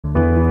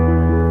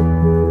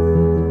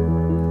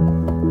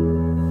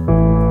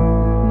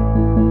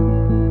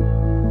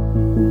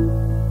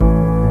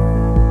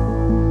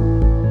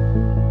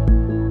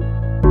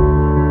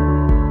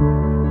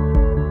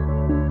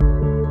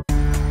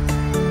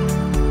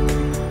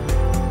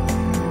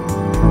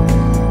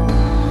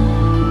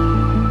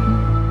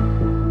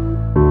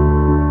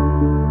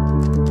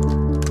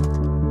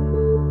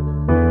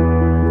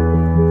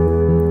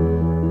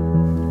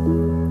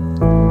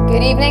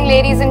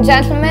and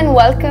gentlemen,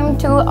 welcome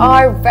to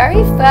our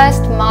very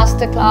first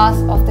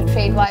masterclass of the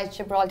Tradewise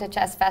Gibraltar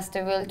Chess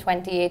Festival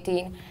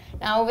 2018.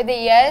 Now, over the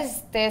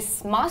years,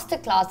 this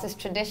masterclass, this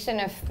tradition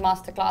of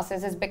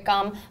masterclasses has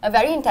become a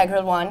very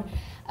integral one.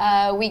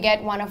 We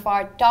get one of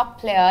our top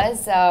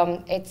players.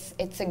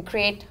 It's a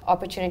great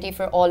opportunity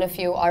for all of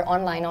you, our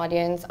online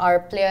audience, our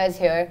players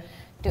here,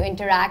 to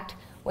interact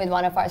with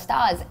one of our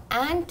stars.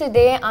 And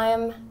today, I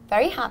am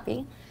very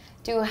happy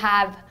to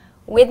have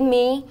with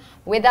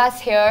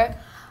us here,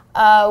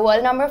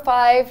 world number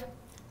 5,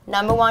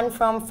 number 1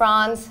 from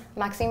France,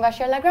 Maxime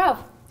Vachier-Lagrave.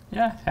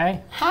 Yeah,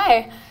 hi.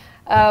 Hi.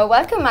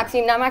 Welcome,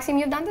 Maxime. Now, Maxime,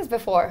 you've done this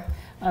before.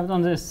 I've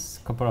done this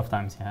a couple of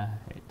times, yeah.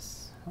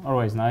 It's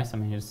always nice. I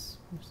mean, it's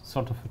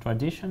sort of a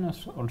tradition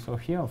also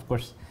here. Of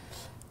course,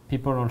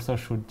 people also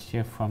should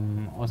hear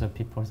from other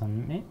people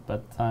than me,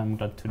 but I'm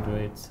glad to do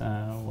it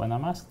when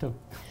I'm asked to.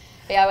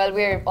 Yeah, well,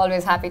 we're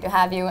always happy to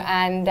have you.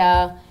 And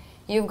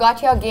you've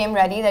got your game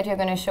ready that you're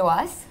going to show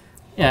us.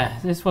 Yeah,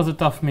 this was a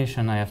tough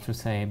mission, I have to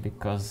say,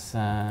 because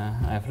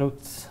I've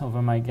looked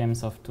over my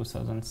games of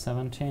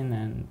 2017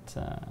 and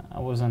I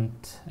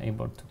wasn't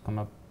able to come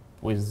up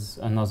with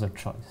another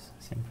choice,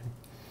 simply.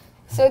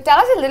 So tell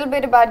us a little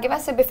bit about,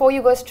 before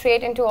you go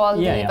straight into all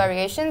the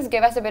variations,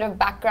 give us a bit of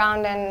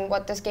background and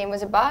what this game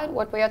was about.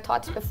 What were your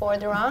thoughts before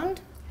the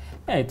round?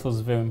 Yeah, it was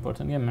a very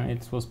important game.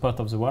 It was part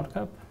of the World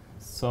Cup.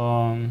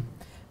 So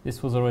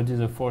this was already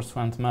the 4th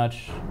round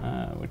match,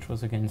 which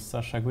was against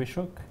Alexander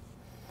Grischuk.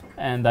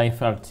 And I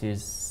felt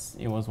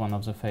he was one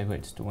of the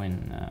favorites to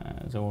win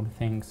the whole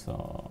thing,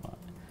 so I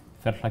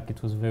felt like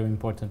it was a very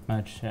important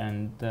match,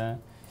 and I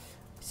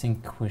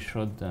think we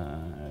showed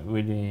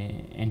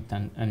really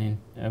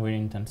a really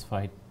intense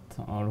fight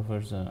all over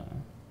the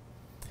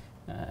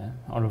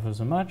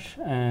match.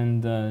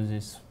 And I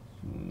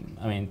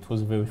mean, it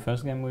was the very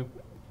first game we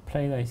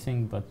played, I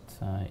think, but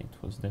it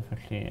was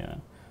definitely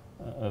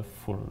a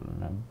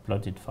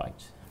full-blooded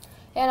fight.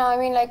 Yeah, no, I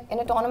mean, like in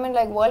a tournament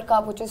like World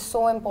Cup, which is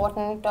so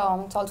important,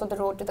 it's also the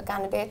road to the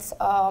candidates.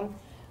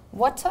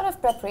 What sort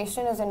of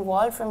preparation is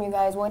involved from you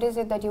guys? What is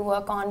it that you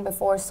work on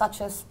before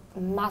such a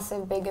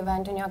massive, big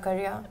event in your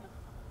career?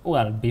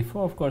 Well,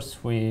 before, of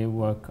course, we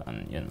work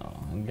on,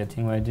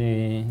 getting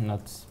ready,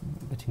 not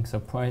getting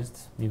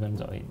surprised, even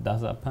though it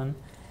does happen.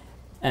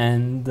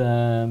 And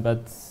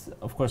but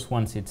of course,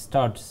 once it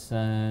starts,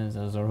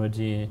 there's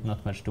already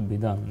not much to be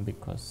done,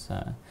 because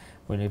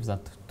we leave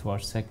that to our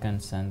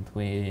seconds, and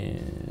the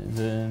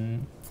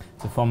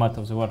format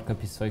of the World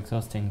Cup is so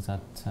exhausting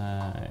that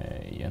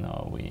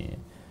we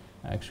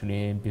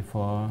actually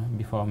before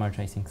our match,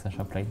 I think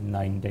Sasha played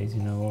 9 days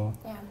in a row,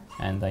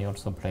 and I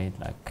also played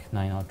like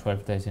 9 or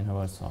 12 days in a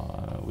row. So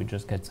we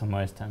just get some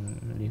rest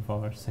and leave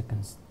our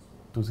seconds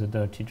to the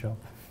dirty job.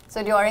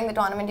 So during the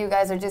tournament, you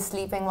guys are just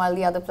sleeping while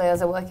the other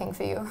players are working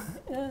for you?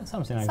 Yeah,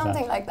 something like that.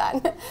 Something like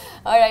that.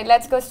 All right,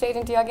 let's go straight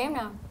into your game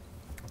now.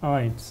 All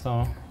right,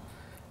 so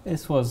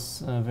this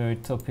was a very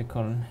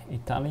topical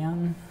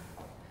Italian,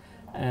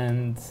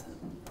 and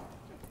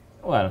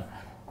well,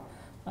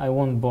 I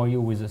won't bore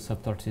you with the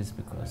subtleties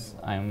because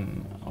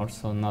I'm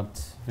also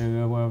not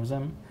very aware of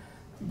them.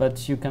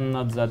 But you can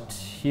note that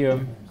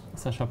here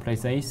Sasha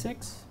plays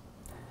a6,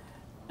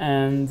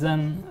 and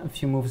then a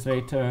few moves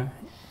later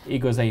he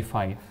goes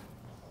a5.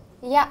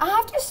 Yeah, I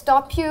have to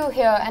stop you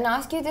here and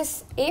ask you,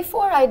 this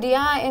a4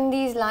 idea in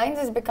these lines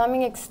is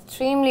becoming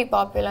extremely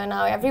popular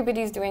now.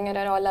 Everybody's doing it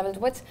at all levels.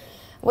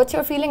 What's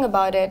your feeling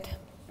about it?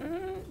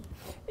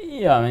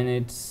 Yeah, I mean,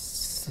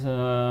 it's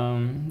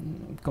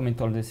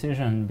committal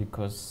decision,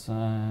 because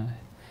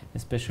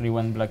especially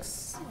when black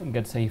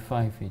gets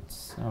a5,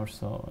 it's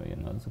also,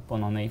 the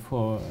pawn on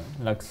a4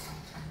 lacks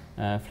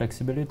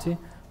flexibility.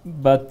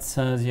 But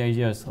the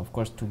idea is, of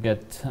course, to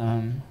get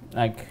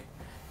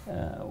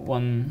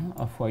one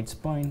of white's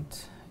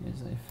point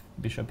is if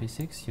bishop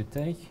e6, you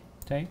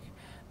take.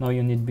 Now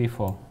you need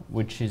b4,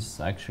 which is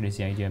actually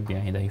the idea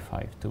behind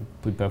a5, to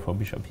prepare for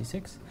bishop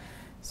e6.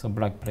 So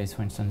black plays,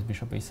 for instance,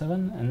 bishop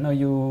a7, and now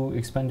you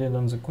expanded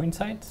on the queen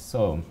side.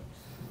 So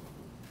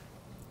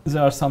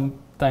there are some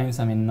times,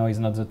 I mean, now is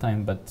not the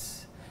time, but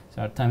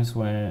there are times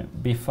where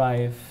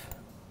b5,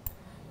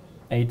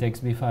 8 takes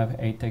b5,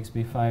 8 takes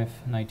b5,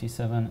 knight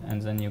e7,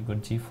 and then you go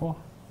g4.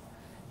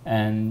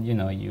 And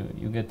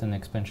you get an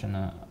expansion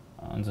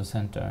on the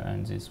center,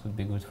 and this would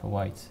be good for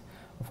white.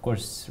 Of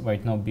course,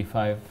 right now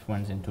b5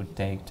 runs into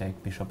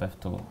take, bishop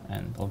f2,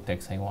 and rook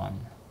takes a1.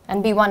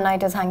 And b1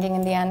 knight is hanging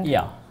in the end?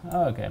 Yeah.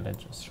 Okay,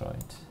 let's just show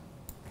it.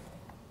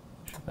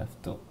 Bishop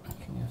f2,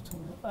 king f2.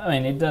 I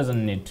mean, it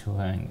doesn't need to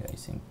hang. I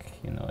think,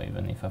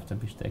 even if after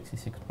bishop takes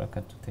c6, black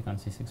had to take on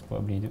c6,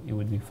 probably it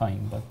would be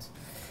fine. But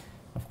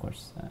of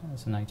course,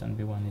 the knight on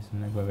b1 is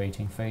an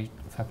aggravating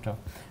factor.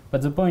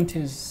 But the point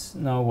is,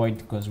 now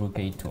white goes rook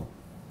a2.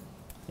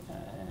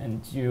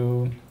 And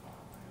you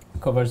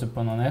cover the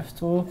pawn on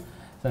f2,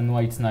 then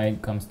white's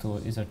knight comes to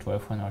either to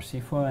f1 or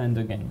c4, and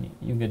again,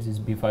 you get this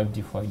b5,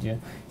 d4 idea,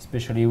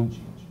 especially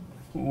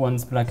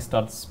once black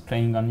starts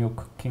playing on your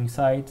king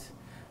side.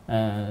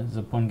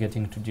 The pawn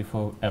getting to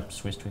d4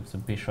 helps restrict the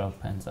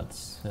bishop, and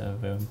that's a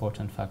very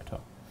important factor.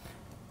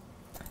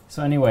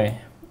 So anyway,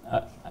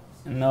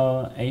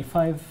 now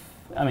a5,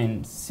 I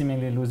mean,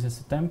 seemingly loses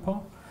the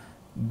tempo,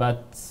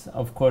 but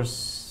of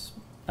course,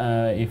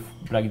 if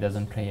black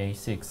doesn't play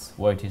a6,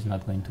 white is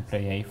not going to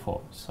play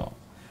a4. So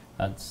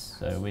that's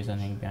the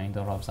reasoning behind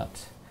all of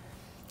that.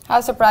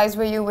 How surprised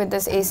were you with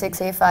this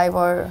a6, a5,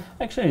 or?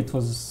 Actually, it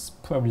was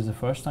probably the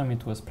first time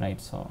it was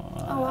played, so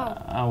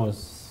wow. I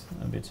was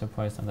a bit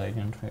surprised and I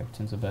didn't react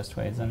in the best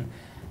ways. And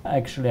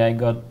actually, I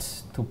got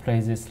to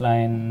play this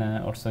line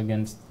also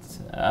against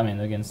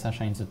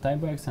Sasha in the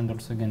tiebreaks and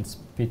also against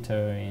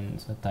Peter in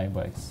the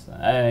tiebreaks,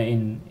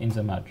 in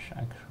the match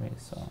actually.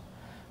 So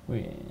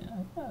we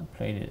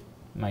played it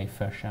my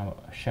fair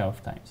share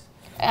of times.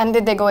 And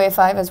did they go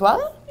a5 as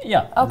well?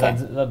 Yeah, okay.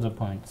 That's the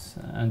point.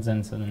 And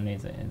then suddenly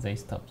they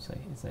stopped.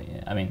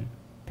 I mean,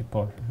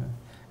 people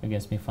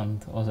against me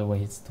found other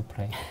ways to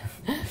play.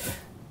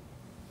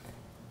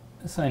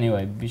 So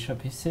anyway,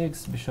 bishop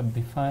e6, bishop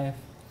b5.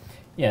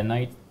 Yeah,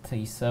 knight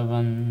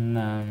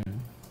a7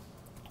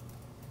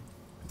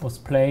 was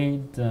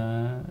played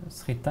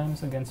 3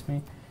 times against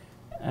me,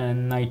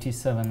 and knight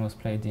e7 was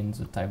played in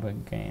the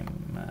tiebreak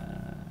game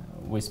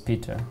with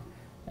Peter.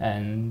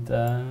 And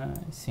I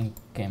think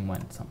game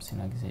went something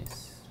like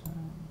this.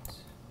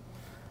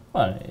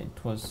 Well,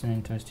 it was an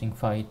interesting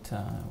fight.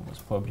 Was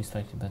probably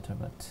slightly better,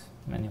 but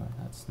anyway,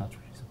 that's not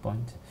really the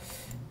point.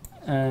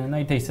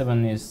 Knight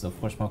a7 is of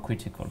course more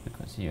critical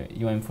because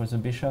you aim for the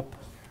bishop.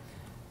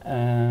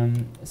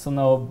 So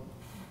now,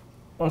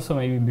 also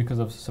maybe because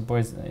of the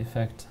surprise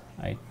effect,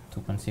 I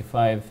took on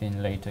c5.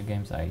 In later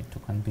games, I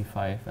took on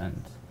b5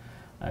 and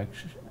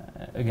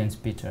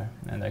against Peter,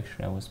 and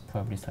actually I was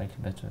probably slightly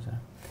better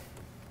there.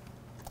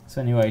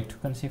 So anyway, I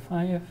took on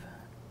c5,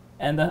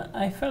 and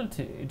I felt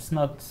it's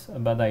not a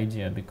bad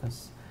idea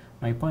because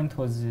my point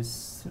was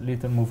this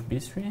little move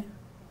b3.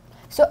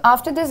 So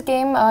after this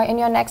game, in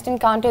your next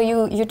encounter,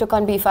 you took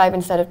on b5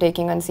 instead of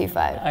taking on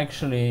c5.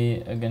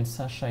 Actually, against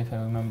Sasha, if I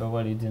remember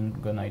well, he didn't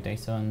go knight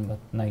a7, but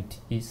knight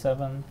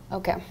e7.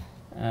 Okay.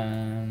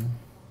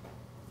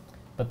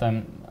 But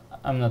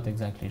I'm not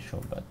exactly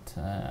sure. But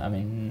I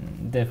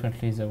mean,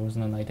 definitely there was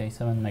no knight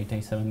a7. Knight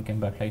a7 came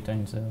back later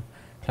in the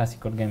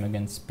classical game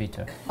against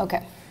Peter.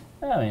 Okay.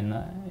 I mean,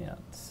 yeah,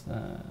 it's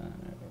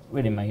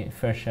really my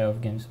fair share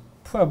of games.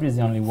 Probably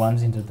the only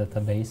ones in the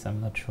database.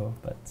 I'm not sure,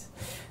 but.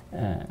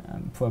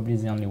 I'm probably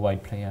the only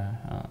white player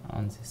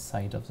on this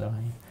side of the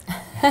line.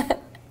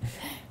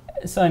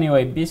 So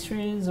anyway,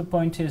 b3, the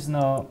point is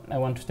now I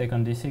want to take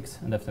on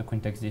d6, and after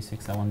queen takes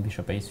d6, I want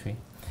bishop a3.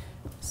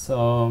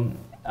 So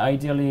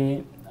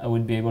ideally, I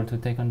would be able to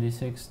take on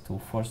d6 to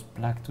force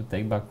black to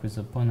take back with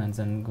the pawn and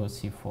then go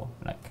c4,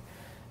 like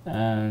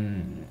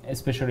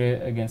especially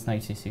against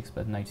knight c6,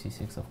 but knight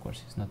c6, of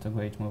course, is not a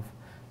great move.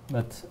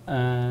 But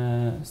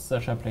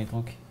Sasha played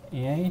rook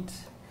e8.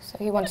 So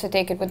he wants to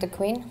take it with the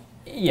queen?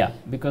 Yeah,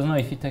 because now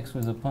if he takes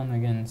with the pawn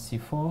again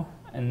c4,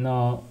 and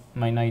now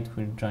my knight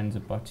will join the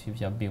party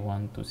via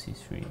b1 to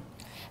c3.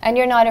 And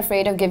you're not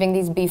afraid of giving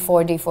these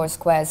b4, d4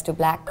 squares to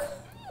black?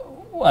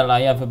 Well,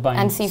 I have a bind.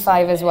 And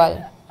c5 as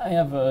well? I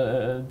have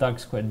a dark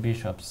squared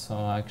bishop, so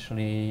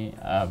actually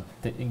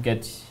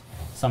get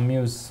some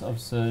use of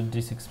the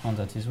d6 pawn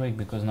that is weak,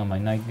 because now my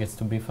knight gets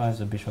to b5,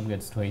 the bishop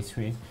gets to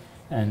a3,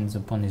 and the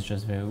pawn is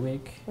just very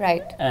weak.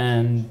 Right.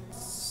 And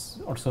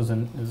also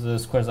the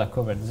squares are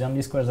covered. The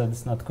only square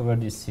that's not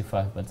covered is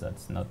c5, but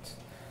that's not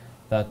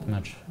that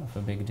much of a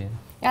big deal.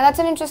 Yeah, that's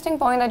an interesting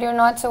point, that you're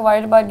not so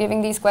worried about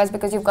giving these squares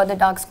because you've got the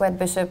dark squared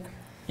bishop.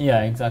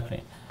 Yeah,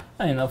 exactly.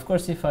 I mean, of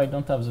course, if I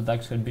don't have the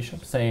dark squared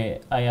bishop,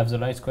 say I have the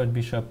light squared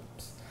bishop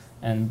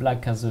and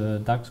black has a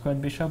dark squared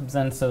bishop,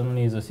 then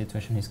suddenly the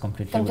situation is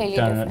completely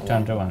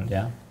turned around,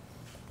 yeah.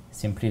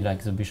 Simply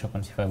like the bishop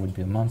on c5 would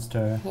be a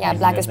monster. Yeah,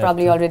 black is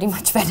probably already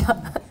much better.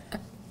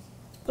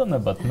 Don't know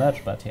about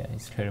much, but yeah,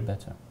 it's clearly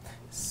better.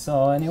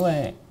 So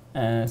anyway,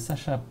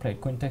 Sasha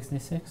played queen takes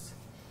d6.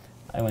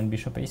 I went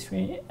bishop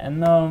a3, and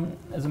now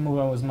the move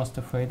I was most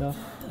afraid of,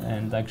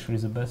 and actually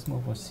the best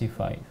move, was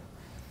c5.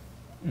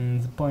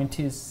 The point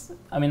is,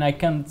 I mean, I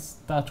can't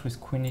start with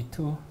queen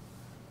e2,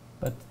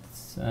 but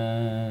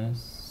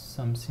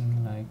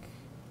something like,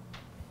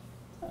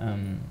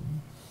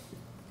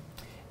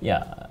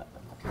 yeah,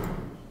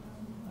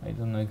 I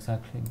don't know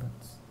exactly, but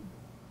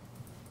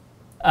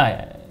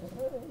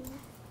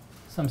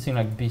something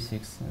like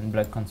b6 and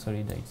black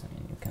consolidates. I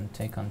mean, you can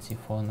take on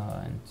c4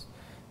 now, and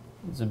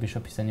the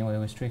bishop is anyway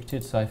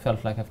restricted, so I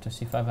felt like after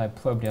c5 I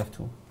probably have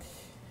to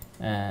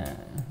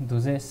do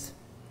this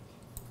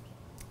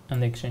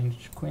and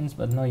exchange queens,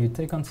 but now you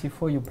take on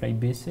c4, you play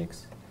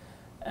b6,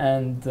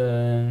 and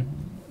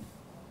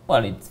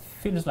well, it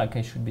feels like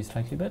I should be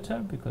slightly better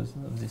because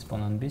of this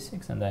pawn on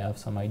b6, and I have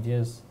some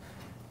ideas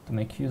to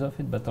make use of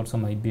it, but also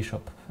my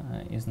bishop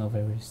is now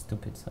very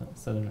stupid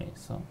suddenly,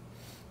 so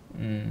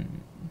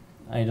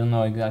I don't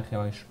know exactly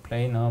how I should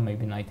play now.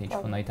 Maybe knight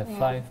h4, knight f5,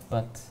 yeah.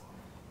 But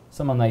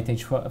someone knight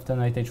h4, after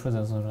knight h4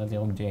 there's already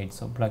rook d8,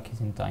 so black is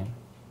in time.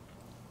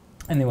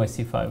 Anyway,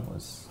 c5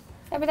 was...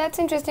 Yeah, but that's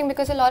interesting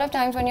because a lot of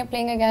times when you're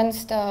playing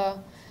against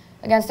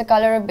against the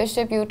color of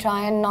bishop, you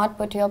try and not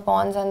put your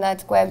pawns on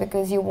that square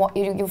because you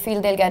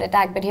feel they'll get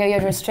attacked. But here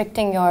you're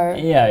restricting your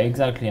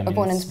exactly.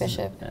 opponent's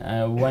biship.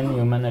 When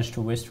you manage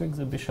to restrict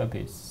the bishop,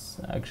 it's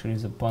actually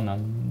the pawn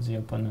on the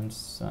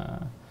opponent's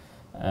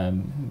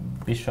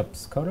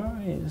bishop's color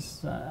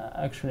is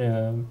actually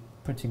a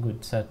pretty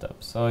good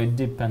setup. So it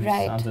depends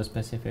on the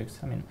specifics.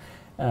 I mean,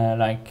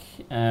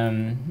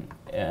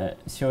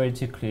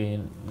 theoretically,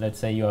 let's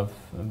say you have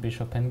a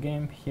bishop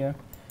endgame here,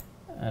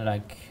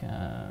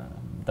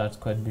 dark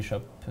squared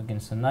bishop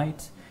against a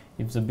knight.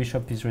 If the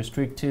bishop is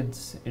restricted,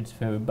 it's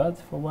very bad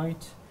for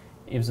white.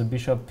 If the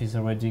bishop is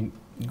already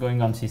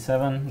going on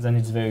c7, then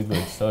it's very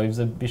good. So if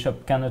the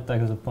bishop can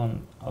attack the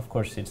pawn, of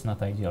course it's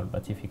not ideal,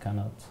 but if he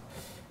cannot,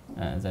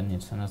 then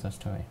it's another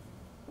story.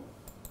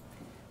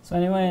 So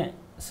anyway,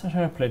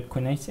 Sasha played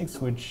queen a6,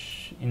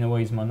 which in a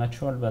way is more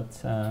natural,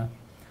 but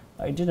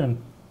I didn't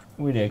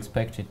really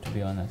expect it, to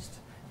be honest.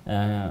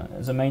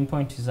 The main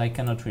point is I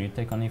cannot really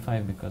take on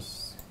e5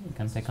 because you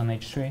can take on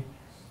h3,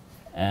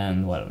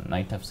 and well,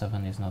 knight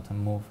f7 is not a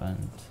move,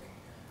 and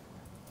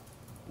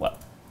well,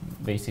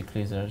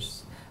 basically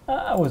there's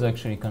I was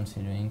actually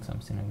considering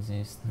something like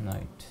this: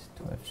 knight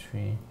to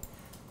f3,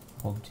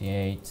 rook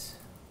d8,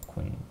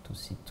 queen to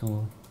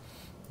c2,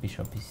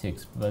 bishop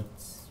e6, but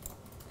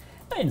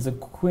the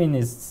queen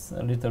is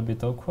a little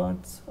bit awkward,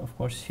 of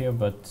course, here,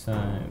 but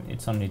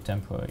it's only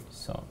temporary.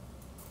 So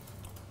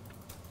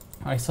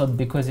I thought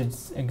because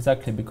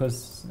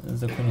because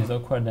the queen is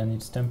awkward and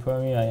it's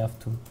temporary, I have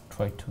to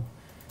try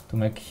to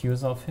make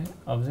use of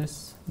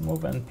this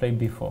move and play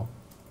b4.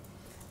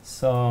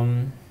 So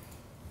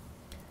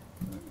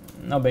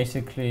now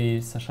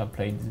basically Sasha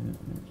played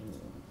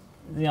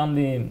the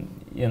only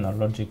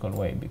logical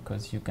way,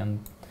 because you can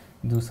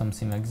do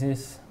something like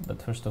this,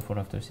 but first of all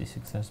after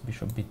c6 there's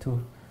bishop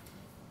b2,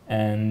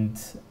 and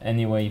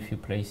anyway if you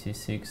play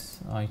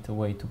c6 right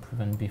away to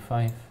prevent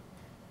b5,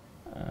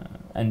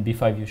 and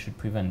b5 you should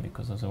prevent,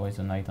 because otherwise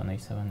the knight on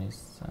a7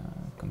 is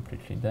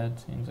completely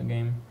dead in the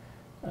game.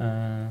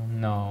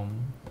 No,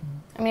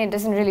 I mean, it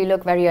doesn't really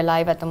look very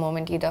alive at the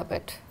moment either,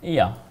 but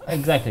yeah,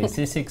 exactly.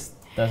 c6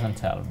 doesn't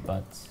help,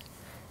 but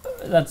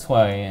that's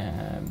why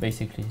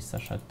basically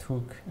Sasha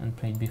took and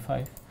played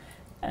b5.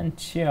 And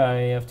here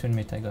I have to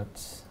admit I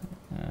got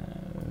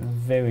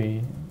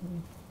very,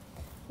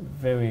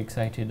 very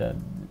excited at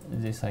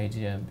this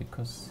idea,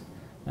 because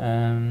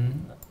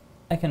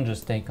I can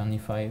just take on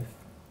e5.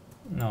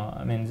 No,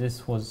 I mean,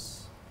 this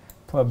was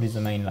probably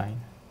the main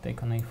line.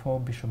 Take on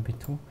a4, bishop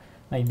b2,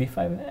 knight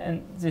b5,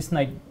 and this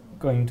knight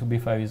going to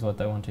b5 is what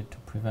I wanted to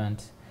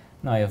prevent.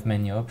 Now I have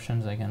many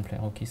options. I can play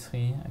rook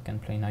e3, I can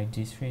play knight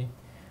d3.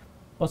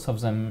 Both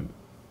of them,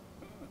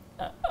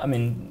 I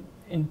mean,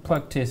 in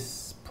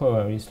practice,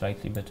 probably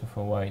slightly better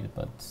for white,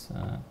 but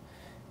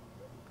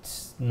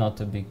it's not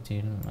a big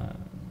deal.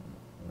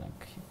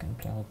 Like you can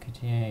play rook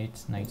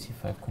d8, knight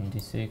c5, queen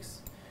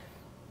d6.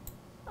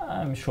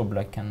 I'm sure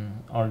black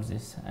can hold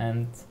this,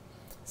 and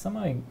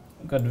somehow I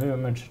got very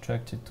much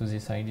attracted to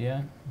this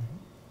idea.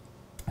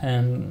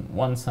 And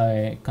once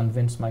I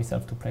convinced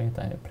myself to play it,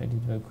 I played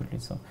it very quickly.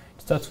 So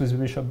it starts with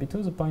bishop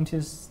b2. The point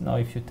is, now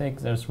if you take,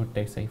 there's rook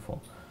takes a4.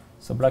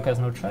 So black has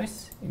no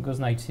choice. It goes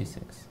knight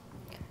c6.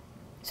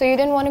 So you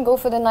didn't want to go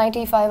for the knight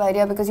e5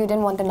 idea because you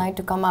didn't want the knight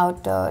to come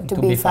out to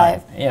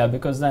b5. Yeah,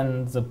 because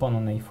then the pawn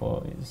on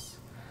a4 is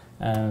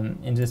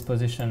in this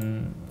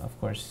position. Of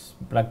course,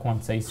 black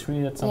wants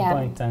a3 at some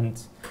point, and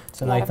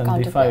the knight on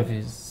b5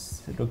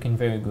 is looking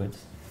very good.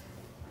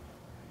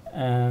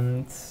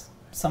 And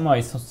somehow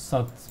I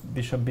thought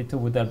bishop b2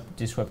 would help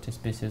disrupt his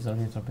pieces a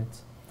little bit.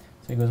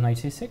 So he goes knight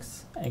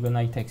c6, I go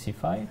knight takes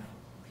e5.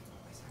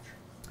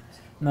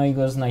 Now he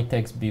goes knight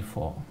takes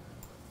b4.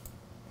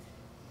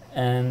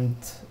 And,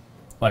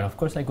 well, of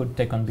course I could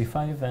take on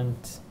b5, and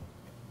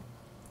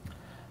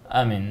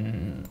I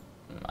mean,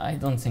 I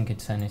don't think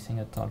it's anything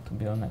at all, to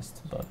be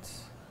honest, but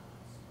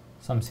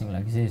something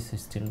like this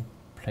is still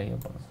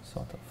playable,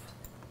 sort of.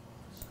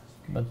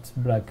 But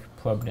black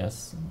probably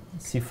has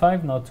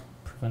c5, not to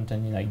prevent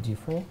any knight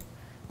d4,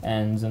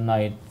 and the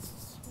knight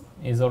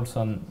is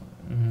also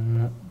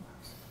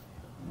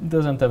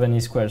doesn't have any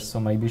squares, so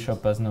my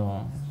bishop has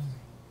no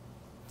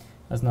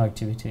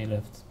activity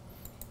left.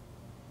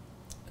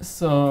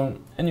 So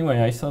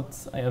anyway, I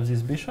thought I have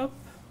this bishop,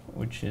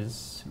 which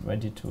is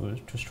ready to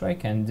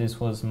strike, and this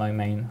was my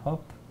main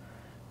hope,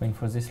 going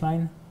for this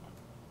line.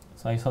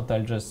 So I thought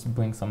I'll just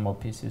bring some more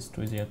pieces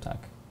to the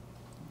attack.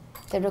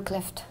 The rook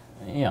left.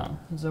 Yeah,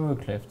 the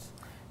rook left.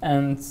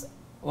 And,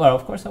 well,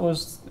 of course I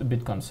was a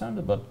bit concerned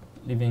about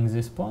leaving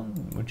this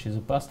pawn, which is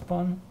a passed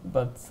pawn,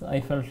 but I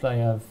felt I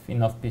have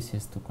enough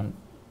pieces to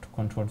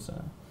control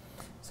the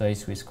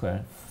a3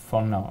 square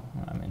for now.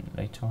 I mean,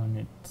 later on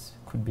it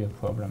could be a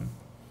problem.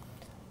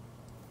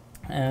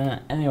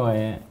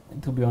 Anyway,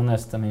 to be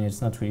honest, I mean,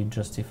 it's not really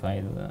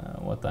justified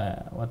what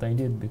I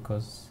did,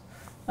 because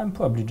I'm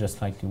probably just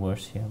slightly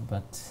worse here,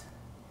 but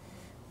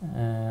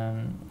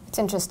it's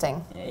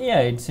interesting.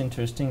 Yeah, it's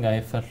interesting.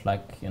 I felt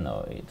like,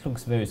 it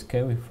looks very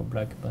scary for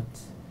black, but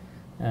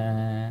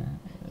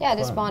Yeah,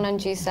 this pawn on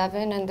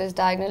g7 and this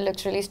diagonal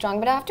looks really strong.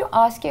 But I have to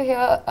ask you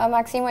here,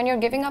 Maxime, when you're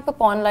giving up a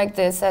pawn like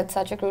this at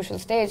such a crucial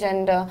stage,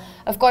 and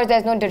of course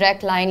there's no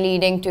direct line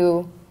leading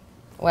to,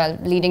 well,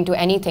 leading to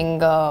anything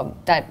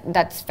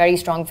that's very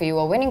strong for you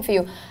or winning for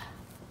you.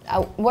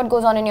 What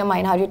goes on in your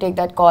mind? How do you take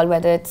that call,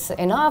 whether it's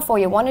enough or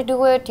you want to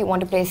do it, you want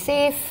to play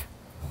safe?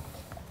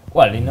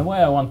 Well, in a way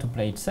I want to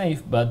play it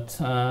safe,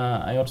 but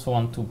I also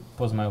want to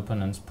pose my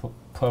opponent's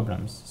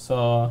problems.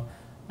 So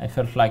I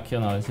felt like,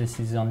 this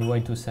is the only way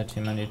to set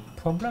him any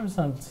problems.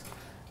 And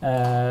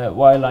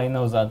while I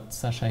know that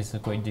Sasha is a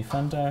great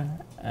defender,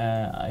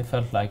 I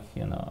felt like,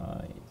 it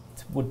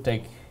would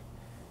take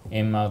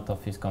him out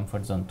of his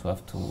comfort zone to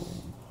have to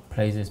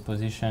play this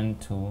position,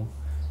 to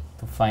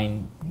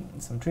find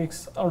some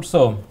tricks.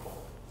 Also,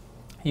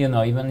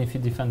 even if he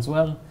defends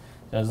well,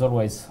 there's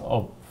always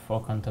hope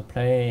for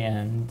counterplay,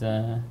 and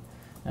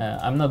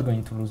I'm not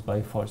going to lose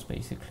by force,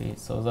 basically.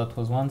 So that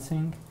was one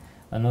thing.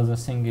 Another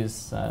thing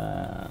is,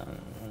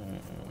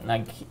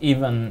 like,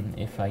 even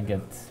if I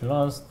get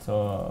lost,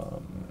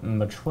 or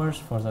much worse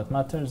for that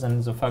matter,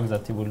 then the fact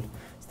that he will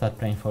start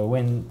playing for a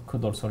win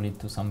could also lead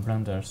to some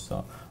blunders. So,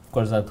 of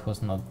course, that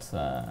was not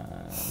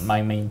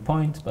my main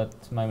point,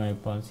 but my main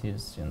point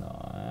is,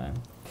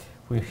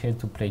 we're here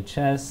to play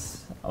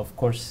chess. Of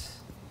course,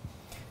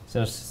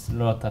 there's a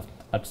lot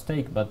at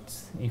stake, but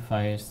if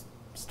I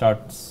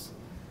start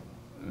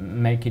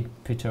make it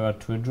Peter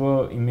to a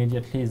draw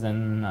immediately,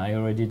 then I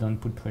already don't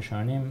put pressure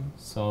on him,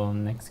 so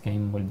next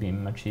game will be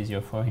much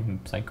easier for him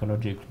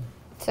psychologically.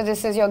 So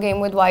this is your game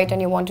with white and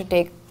you want to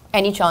take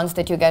any chance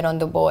that you get on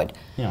the board.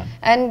 Yeah.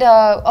 And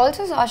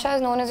also Sasha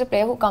is known as a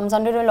player who comes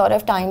under a lot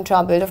of time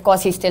trouble. Of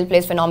course, he still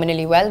plays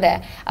phenomenally well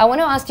there. I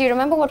want to ask, do you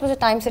remember what was the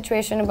time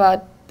situation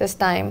about this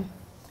time?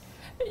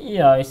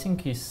 Yeah, I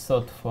think he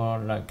sought for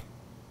like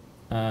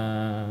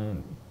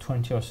 20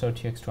 or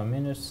 30 extra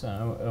minutes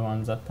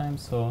around that time,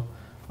 so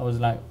I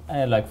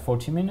had like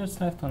 40 minutes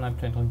left when I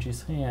played on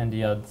g3, and he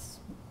had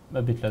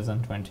a bit less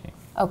than 20.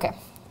 Okay.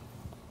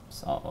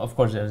 So of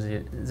course there's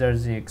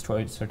the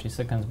extra 30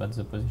 seconds, but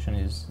the position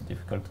is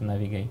difficult to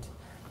navigate.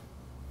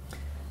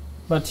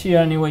 But here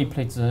anyway he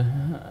played the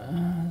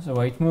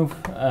right move.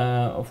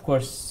 Of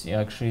course he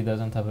actually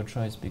doesn't have a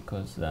choice,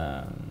 because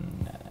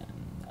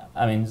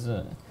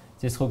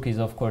this rook is,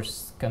 of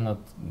course, cannot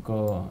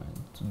go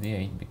to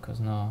d8, because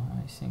now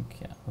I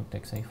think rook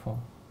takes a4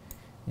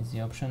 is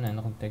the option,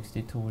 and rook takes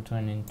d2 would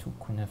turn into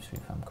queen f3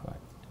 if I'm correct.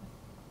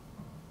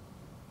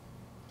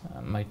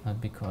 Might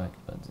not be correct,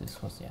 but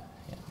this was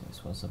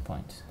this was the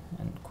point.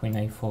 And queen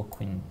a4,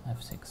 queen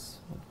f6.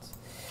 But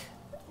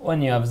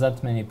when you have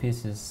that many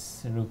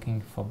pieces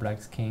looking for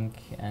black's king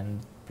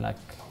and black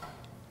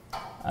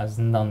has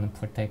none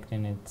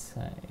protecting it,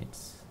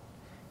 it's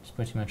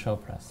pretty much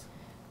hopeless.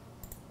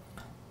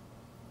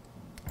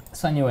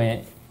 So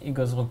anyway, he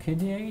goes rook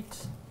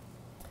d8,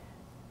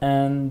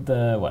 and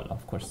well,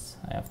 of course,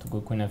 I have to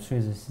go queen f3.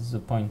 This is the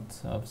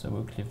point of the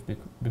rook leave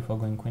before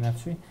going queen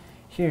f3.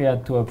 Here you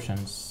had two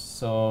options.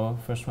 So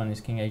first one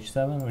is king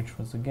h7, which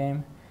was the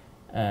game.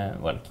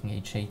 Well,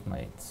 king h8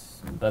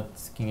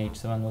 but king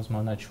h7 was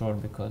more natural,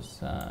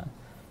 because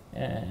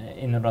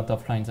in a lot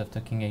of lines after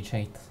king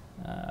h8,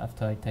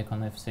 after I take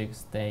on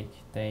f6,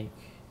 take,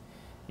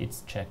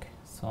 it's check.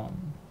 So.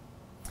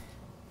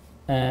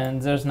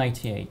 And there's knight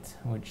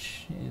e8,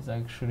 which is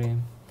actually,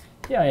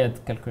 I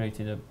had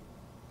calculated a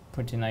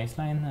pretty nice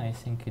line. I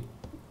think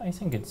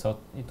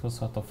it was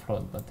sort of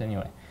flawed, but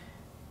anyway,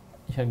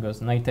 here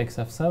goes knight takes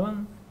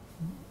f7.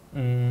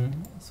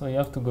 So you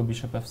have to go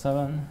bishop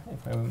f7,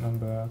 if I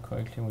remember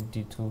correctly, with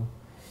d2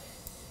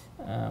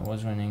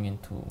 was running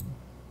into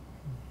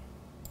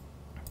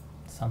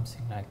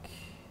something like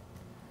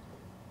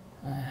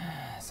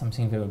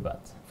something very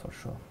bad for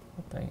sure.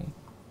 But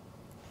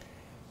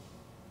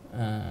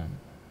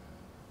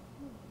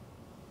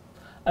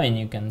I mean,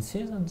 you can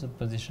see that the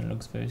position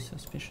looks very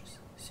suspicious.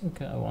 I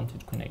think I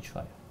wanted queen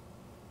h5.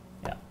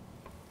 Yeah.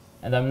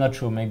 And I'm not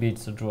sure, maybe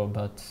it's a draw,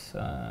 but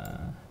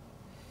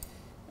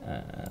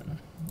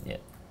yeah,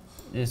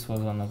 this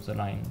was one of the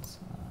lines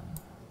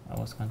I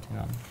was counting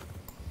on.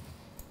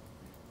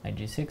 Knight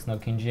g6, now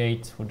king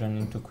g8 would run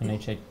into queen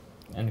h8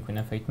 and queen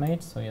f8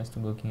 mate, so he has to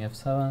go king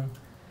f7.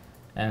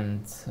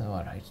 And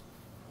well,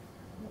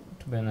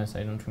 to be honest,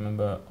 I don't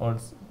remember all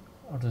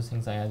the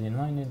things I had in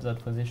mind in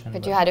that position.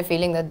 But you had a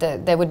feeling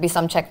that there would be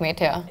some checkmate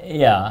here.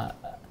 Yeah,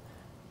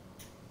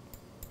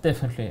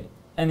 definitely.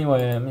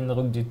 Anyway, I mean,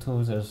 rook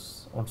d2,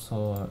 there's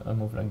also a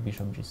move like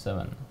bishop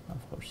g7,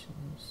 of course,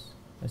 is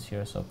a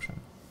serious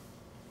option.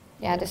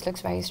 Yeah, this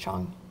looks very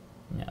strong.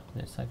 Yeah,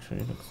 this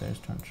actually looks very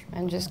strong.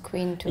 And just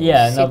queen to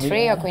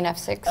c3 or queen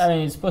f6? I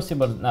mean, it's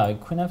possible now,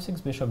 queen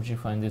f6, bishop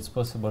g4, and it's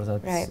possible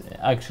that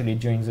actually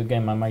during the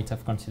game I might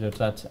have considered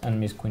that and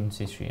missed queen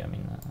c3. I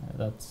mean,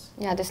 that's...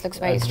 Yeah, this looks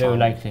very strong.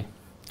 Very likely,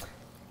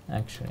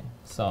 actually.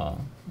 So...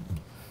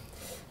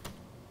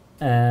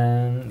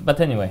 but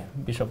anyway,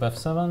 bishop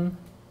f7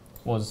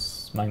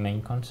 was my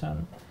main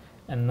concern,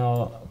 and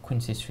now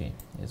queen c3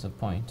 is a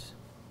point.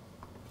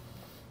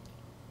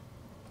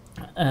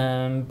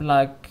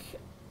 Black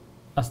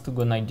has to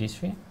go knight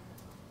d3.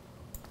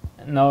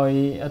 Now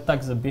he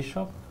attacks the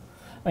bishop.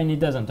 I mean, he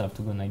doesn't have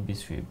to go knight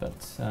b3, but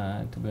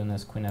to be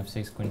honest, queen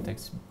f6, queen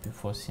takes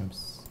b4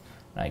 seems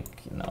like,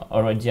 you know,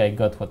 already I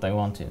got what I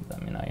wanted.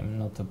 I mean, I'm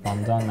not a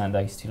pawn down and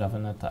I still have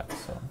an attack.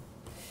 So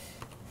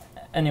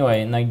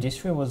anyway, knight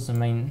d3 was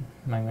my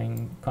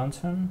main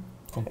concern.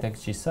 Rook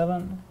takes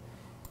g7.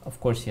 Of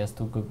course, he has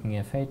to go king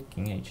f8,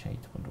 king h8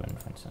 would win,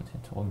 for instance,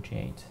 into rook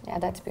g8. Yeah,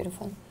 that's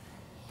beautiful.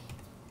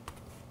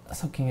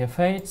 So king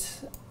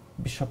f8,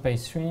 bishop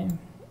a3,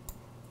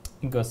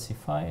 he goes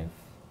c5.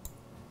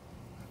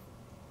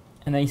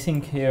 And I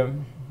think here,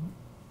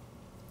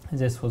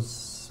 this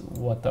was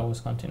what I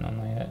was counting on.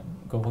 I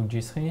go rook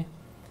g3.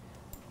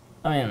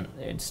 I mean,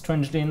 it's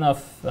strangely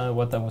enough,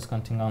 what I was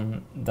counting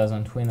on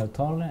doesn't win at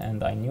all,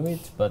 and I knew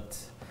it, but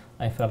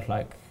I felt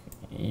like,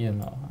 you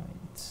know,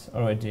 it's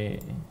already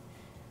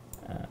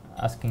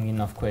asking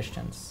enough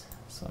questions.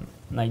 So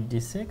knight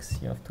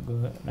d6, you have to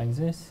go like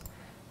this,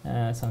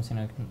 something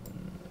like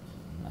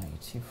knight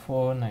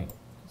c4, knight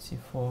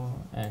c4,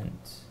 and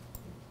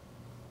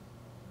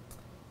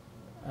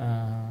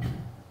no,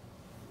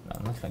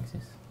 not like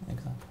this,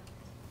 exactly.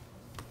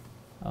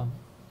 Oh,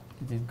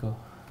 did it go?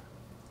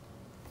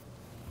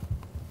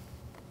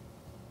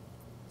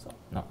 So,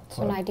 no.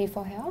 So knight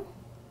d4 here?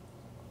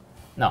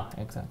 No,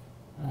 exactly.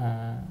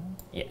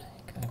 Yeah,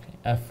 exactly.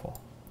 f4.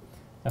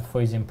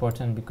 f4 is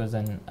important because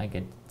then I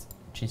get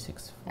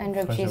g6. And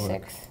rook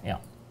g6. Yeah.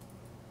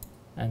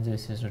 And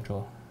this is a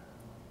draw.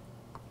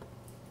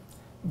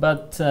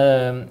 But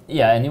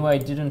yeah, anyway, I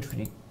didn't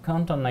really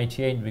count on knight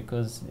e8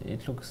 because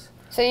it looks...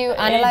 So you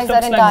analyze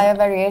that entire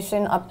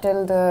variation up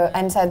till the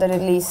end side that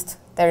at least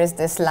there is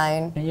this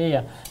line. Yeah,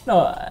 yeah.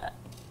 No,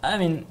 I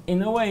mean,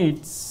 in a way,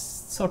 it's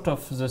sort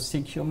of the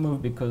secure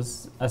move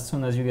because as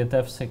soon as you get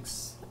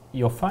f6,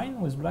 you're fine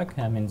with black.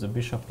 I mean, the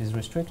bishop is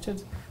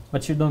restricted,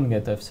 but you don't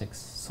get f6.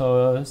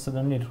 So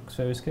suddenly it looks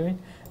very scary.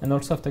 And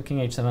also after king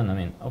h7, I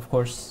mean, of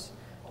course,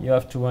 you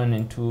have to run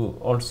into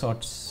all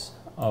sorts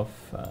of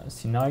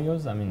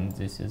scenarios. I mean,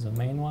 this is the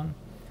main one.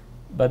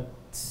 But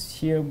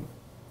here,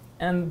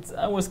 and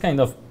I was kind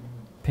of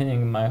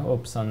pinning my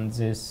hopes on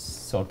this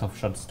sort of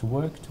shots to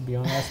work, to be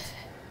honest.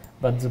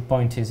 But the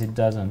point is it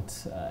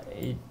doesn't.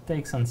 It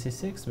takes on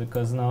c6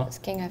 because now... It's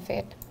king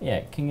f8.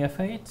 Yeah, king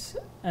f8,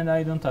 and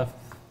I don't have...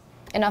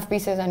 enough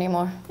pieces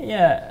anymore.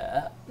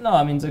 Yeah, no,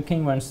 I mean the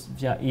king runs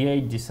via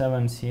e8,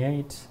 d7,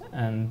 c8,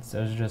 and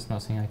there's just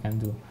nothing I can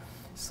do.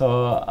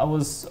 So I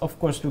was, of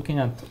course, looking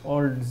at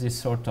all these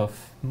sort of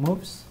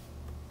moves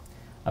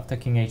after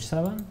king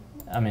h7.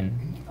 I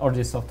mean, all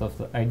these sort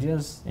of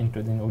ideas,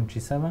 including rook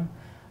g7.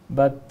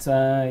 But,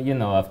 you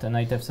know, after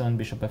knight f7,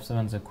 bishop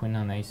f7, the queen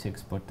on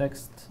a6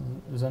 protects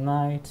the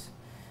knight.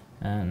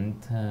 And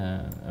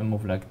a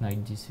move like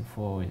knight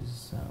dc4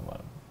 is,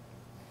 well...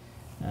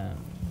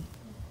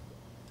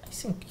 I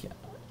think, yeah,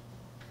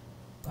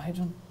 I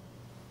don't...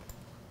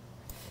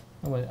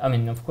 Well, I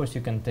mean, of course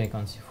you can take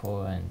on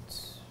c4 and...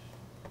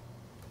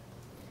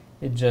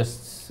 It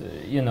just,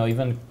 you know,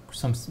 even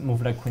some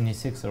move like queen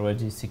e6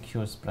 already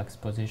secures black's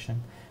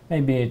position.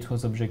 Maybe it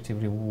was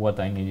objectively what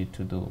I needed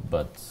to do,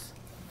 but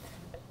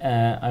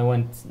I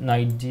went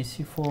knight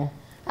d4.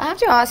 I have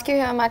to ask you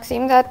here,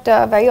 Maxime, that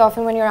very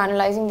often when you're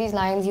analyzing these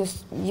lines,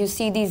 you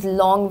see these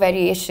long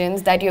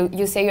variations that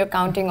you say you're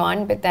counting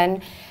on, but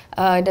then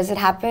does it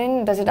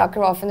happen? Does it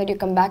occur often that you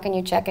come back and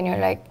you check and you're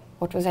like,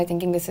 what was I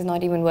thinking? This is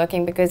not even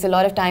working. Because a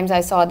lot of times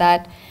I saw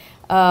that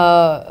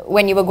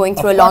when you were going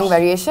through a long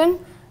variation.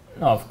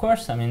 No, of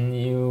course. I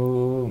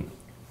mean,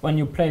 when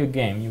you play a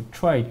game, you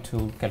try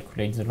to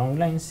calculate the long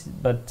lines,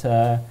 but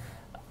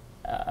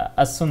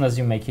as soon as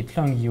you make it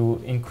long,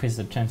 you increase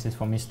the chances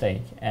for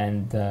mistake.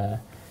 And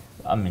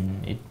I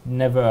mean, it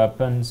never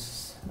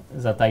happens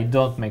that I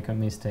don't make a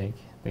mistake.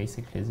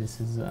 Basically,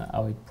 this is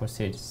how it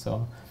proceeds.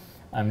 So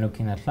I'm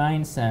looking at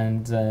lines,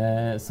 and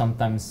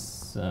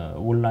sometimes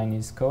one line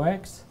is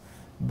correct,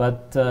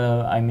 but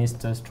I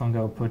missed a stronger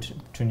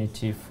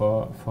opportunity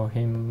for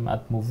him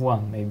at move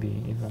 1,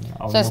 maybe even.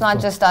 So it's not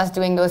just us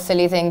doing those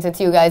silly things, it's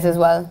you guys as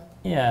well?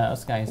 Yeah,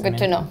 us guys. Good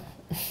to know.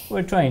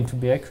 We're trying to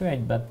be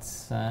accurate, but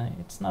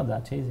it's not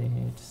that easy.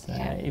 It's,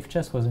 if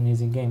chess was an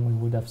easy game, we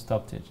would have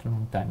stopped it a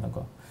long time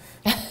ago.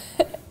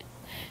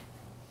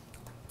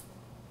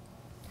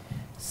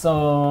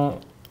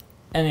 So,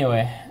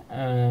 anyway,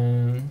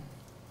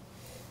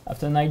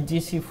 after knight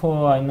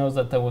dc4, I know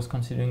that I was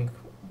considering,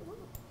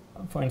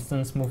 for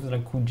instance, moves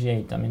like rook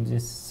g8. I mean,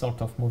 this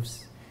sort of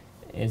moves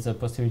is a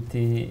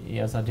possibility he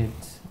has added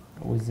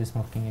with this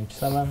move king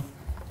h7.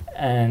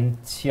 And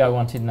here I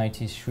wanted knight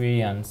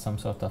e3 and some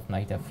sort of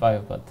knight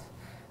f5, but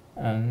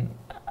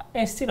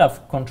I still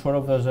have control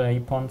over the a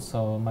pawn,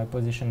 so my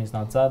position is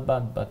not that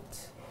bad, but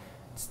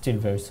it's still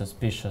very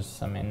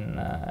suspicious. I mean,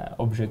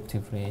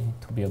 objectively,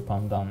 to be a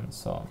pawn down.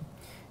 So,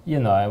 you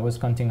know, I was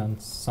counting on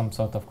some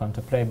sort of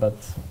counterplay, but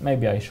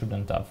maybe I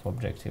shouldn't have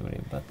objectively.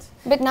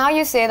 But now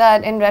you say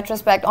that in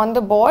retrospect. On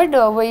the board,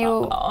 or were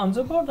you? On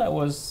the board, I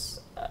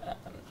was.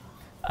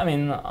 I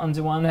mean, on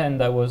the one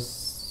hand, I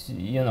was,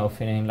 you know,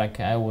 feeling like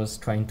I was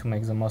trying to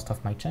make the most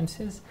of my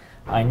chances.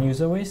 I knew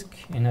the risk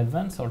in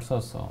advance also,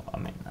 so I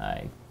mean,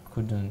 I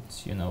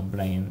couldn't, you know,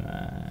 blame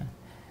a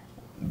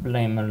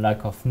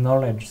lack of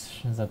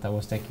knowledge that I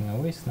was taking a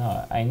risk.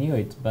 No, I knew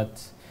it,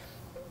 but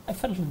I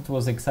felt it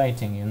was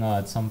exciting, you know.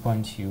 At some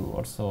point you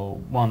also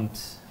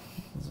want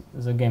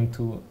the game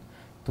to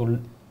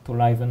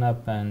liven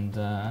up, and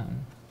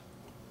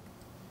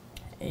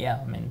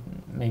yeah, I mean,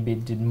 maybe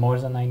it did more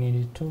than I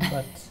needed to,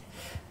 but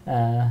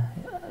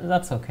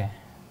that's okay.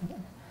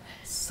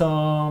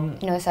 So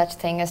no such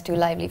thing as too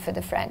lively for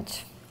the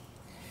French.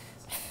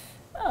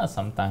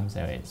 Sometimes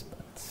there is,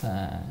 but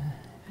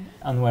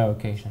on rare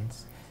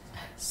occasions.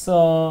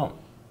 So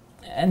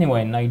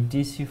anyway, knight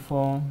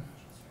d4.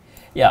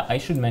 Yeah, I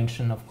should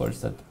mention, of course,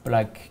 that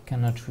black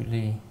cannot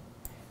really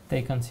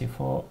take on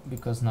c4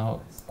 because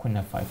now queen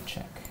f5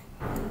 check.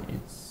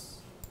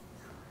 It's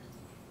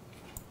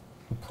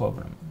a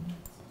problem.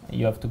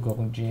 You have to go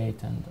rook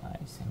g8, and I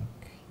think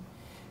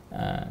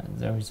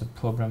there is a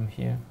problem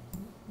here.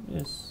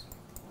 Yes,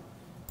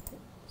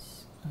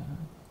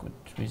 good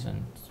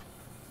reason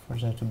for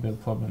there to be a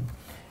problem.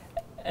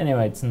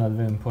 Anyway, it's not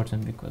very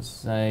important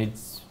because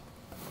it's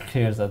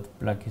clear that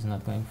black is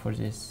not going for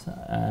this.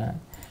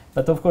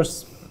 But of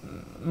course,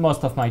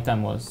 most of my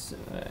time was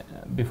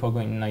before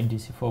going knight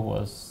d4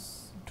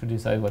 was to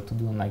decide what to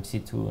do on knight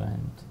c2,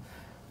 and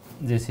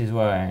this is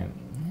where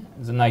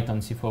the knight on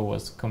c4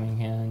 was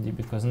coming in handy,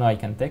 because now I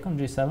can take on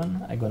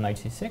g7. I go knight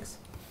c6,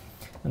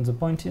 and the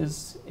point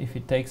is, if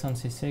it takes on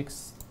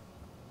c6,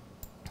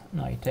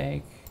 now I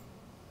take,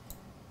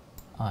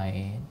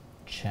 I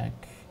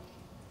check.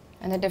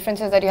 And the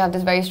difference is that you have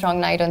this very strong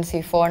knight on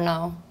c4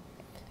 now.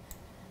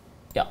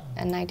 Yeah.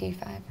 And knight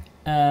e5.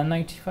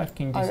 Knight e5,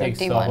 king d6,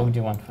 so rook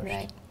d1 first.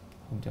 Right.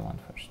 Rook d1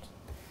 first.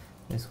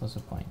 This was the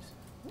point.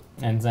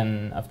 And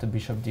then after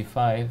bishop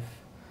d5,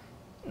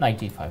 knight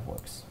d5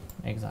 works.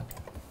 Exactly.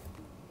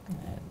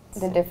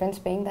 The difference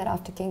being that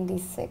after king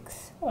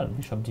d6, well,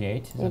 bishop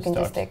d8 is you a can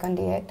start. just take on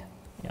d8.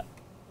 Yeah,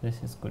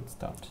 this is good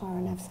start. Or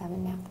on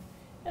f7, yeah.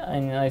 Yeah,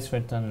 and I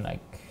threaten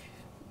like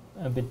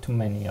a bit too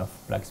many of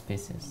black's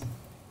pieces.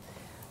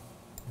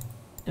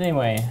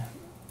 Anyway,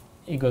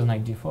 he goes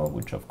knight d4,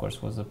 which of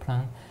course was the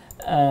plan.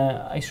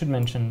 I should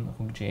mention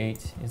rook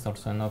g8 is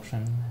also an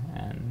option,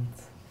 and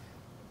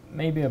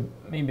maybe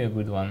a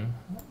good one,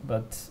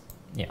 but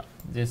yeah,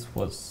 this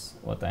was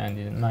what I had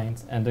in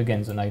mind. And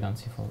again, the knight on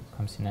c4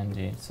 comes in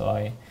handy, so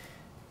I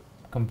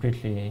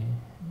completely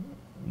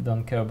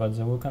don't care about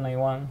the rook on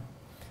a1,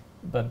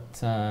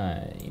 but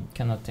it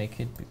cannot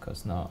take it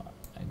because now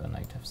I go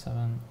knight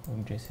f7,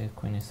 rook g6,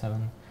 queen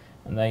e7,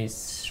 and I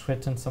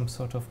threaten some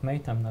sort of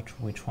mate. I'm not sure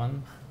which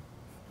one.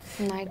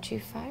 Knight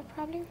g5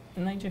 probably?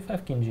 Knight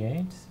g5, king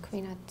g8,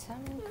 Queen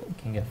at7.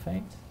 king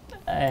f8,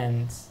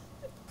 and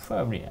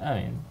probably,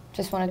 I mean,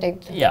 just want to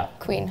take yeah,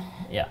 queen.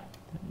 Yeah,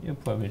 you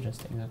probably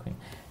just take the queen.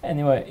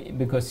 Anyway,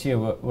 because here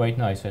right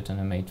now I threaten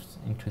a mate,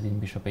 including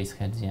bishop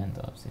a3 at the end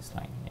of this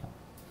line.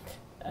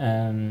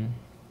 Yeah.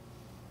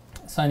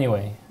 So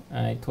anyway,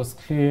 it was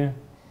clear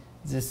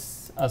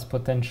this has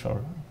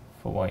potential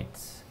for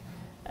white,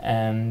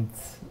 and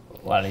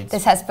well,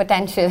 this has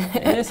potential.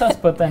 This has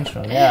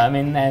potential, yeah. I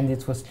mean, and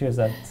it was clear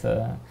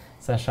that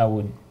Sasha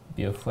would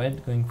be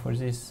afraid going for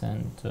this,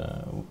 and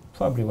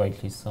probably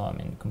rightly so. I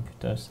mean,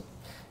 computers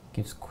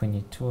gives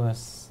queen e2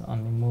 as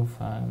only move.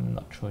 I'm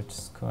not sure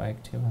it's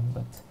correct even,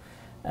 but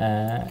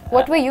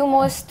what were you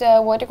most?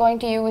 What according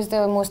to you was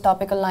the most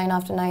topical line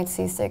after knight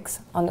c6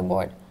 on the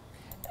board?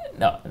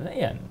 No,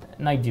 yeah,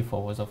 knight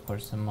d4 was of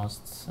course the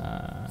most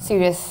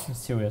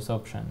serious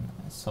option.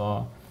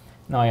 So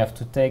now I have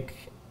to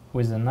take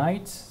with the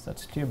knight.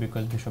 That's clear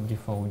because bishop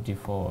d4 with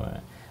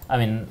d4. I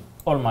mean,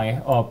 all my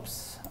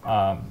hopes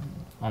are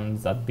on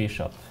that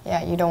bishop.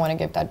 Yeah, you don't want to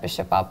give that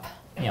bishop up.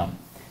 Yeah.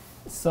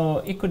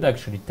 So he could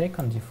actually take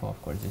on d4.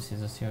 Of course, this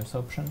is a serious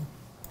option.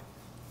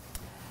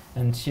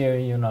 And here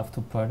you'll have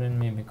to pardon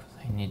me because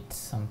I need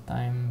some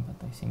time.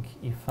 But I think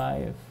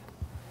e5.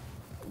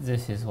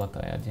 This is what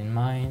I had in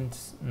mind.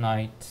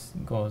 Knight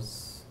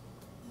goes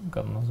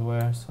God knows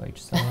where, so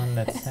h7,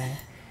 let's say.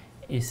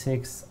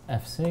 e6,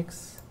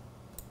 f6.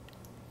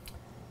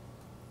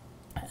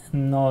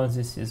 No,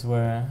 this is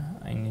where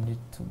I needed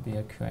to be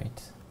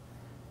accurate.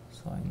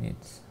 So I need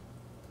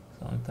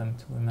some time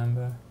to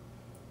remember.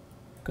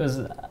 Because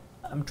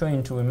I'm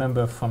trying to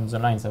remember from the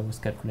lines I was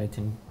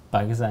calculating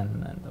back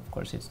then, and of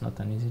course it's not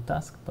an easy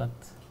task, but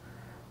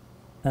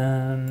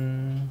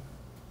I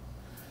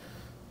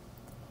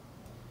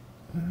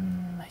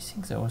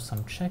think there was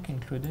some check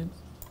included,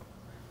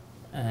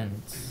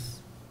 and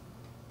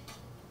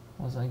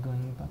was I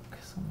going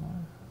back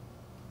somewhere?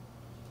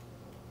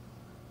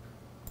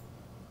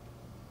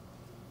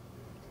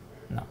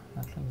 No,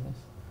 not like this.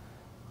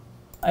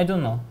 I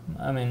don't know.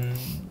 I mean,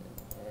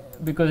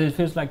 because it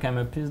feels like I'm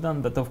a piece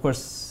down, but of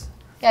course...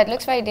 Yeah, it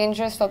looks very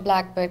dangerous for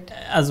black, but...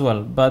 As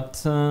well,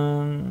 but...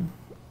 I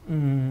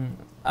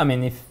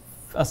mean, if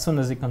as soon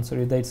as he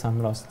consolidates,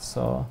 I'm lost,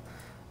 so...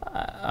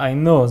 I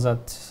know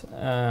that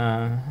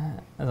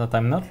that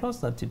I'm not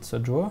lost, that it's a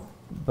draw,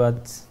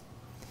 but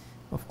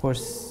of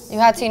course. You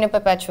had seen a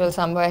perpetual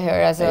somewhere here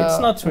as a It's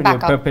not really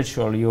backup. a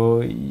perpetual.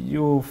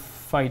 You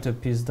fight a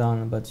piece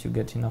down, but you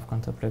get enough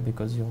counterplay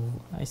because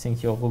I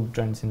think your rook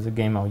joins in the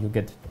game, or you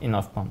get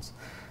enough pawns.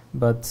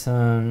 But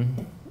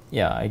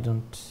yeah, I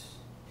don't.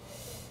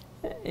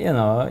 You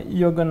know,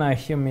 you're gonna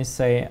hear me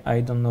say I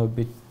don't know a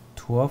bit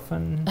too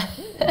often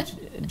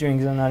during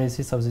the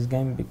analysis of this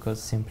game because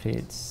simply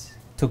it's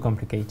too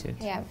complicated.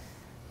 Yeah.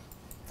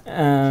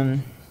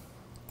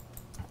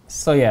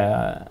 So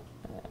yeah,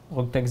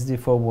 rook takes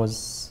d4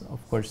 was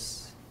of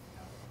course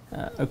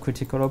a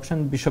critical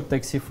option. Bishop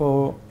takes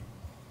c4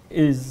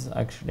 is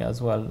actually as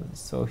well.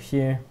 So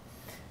here,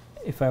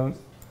 if I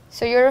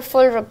So you're a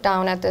full rook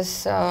down at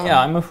this. yeah,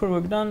 I'm a full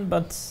rook down,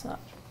 but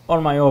all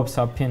my hopes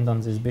are pinned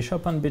on this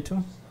bishop on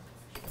b2.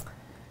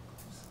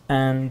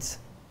 And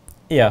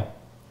yeah,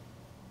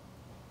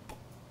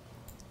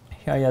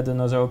 here I had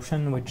another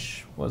option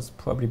which was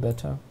probably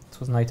better. It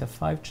was knight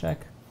f5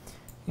 check,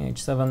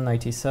 h7,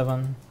 knight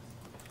e7,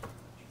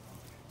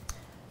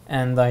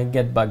 and I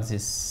get back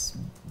this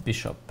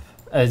bishop,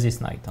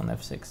 this knight on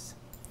f6.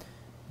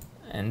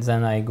 And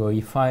then I go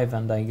e5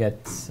 and I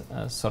get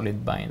a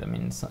solid bind. I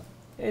mean,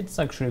 it's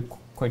actually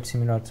quite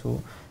similar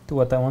to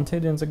what I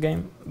wanted in the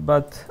game,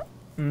 but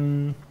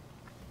and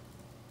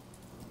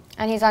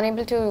he's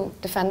unable to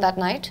defend that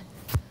knight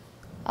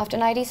after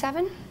knight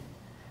e7?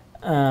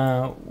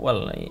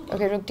 Well,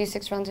 Okay, rook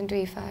d6 runs into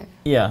e5.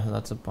 yeah,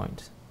 that's a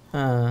point.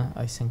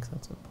 I think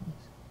that's a point.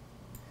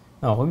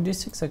 No, rook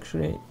d6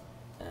 actually.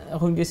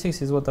 Rook d6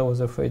 is what I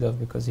was afraid of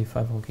because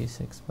e5, rook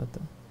e6, but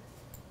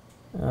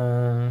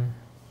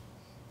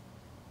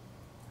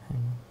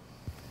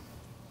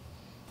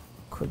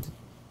could.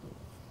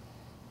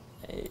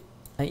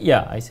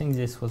 Yeah, I think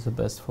this was the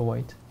best for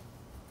white.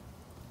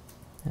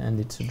 And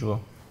it's a draw.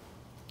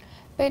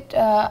 But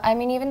I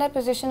mean, even that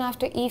position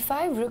after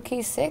e5, rook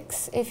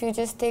e6, if you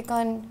just take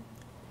on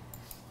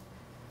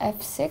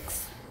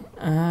f6.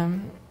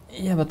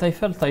 Yeah, but I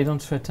felt I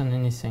don't threaten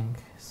anything.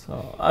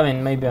 So, I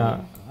mean, maybe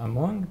I'm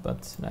wrong,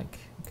 but like,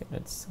 okay,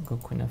 let's go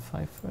queen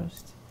f5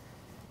 first.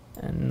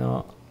 And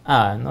no,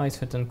 no, I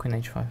threatened queen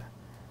h5.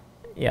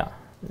 Yeah,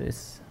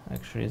 this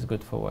actually is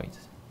good for white.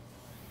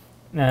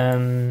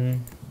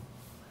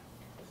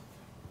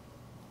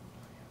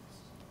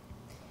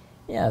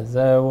 Yeah,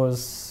 there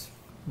was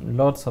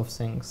lots of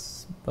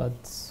things, but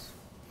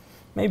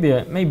maybe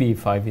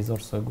e5 is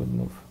also a good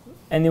move.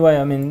 Anyway,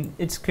 I mean,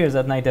 it's clear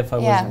that knight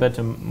f5 was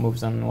better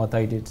move than what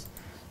I did,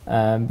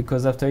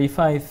 because after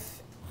e5,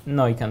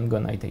 no, you can go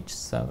knight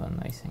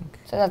h7, I think.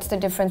 So that's the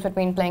difference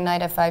between playing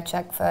knight f5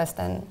 check first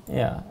and...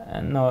 Yeah,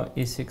 and now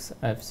e6,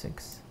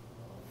 f6.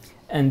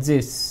 And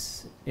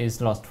this is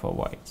lost for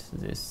white.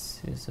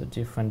 This is a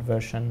different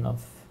version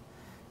of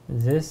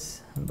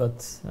this,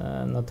 but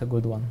not a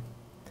good one.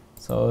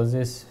 So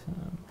this,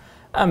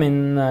 I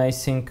mean, I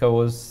think I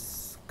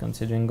was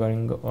considering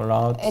going all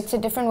out. It's a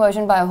different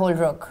version by a whole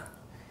rook.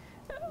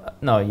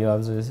 No, you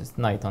have this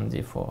knight on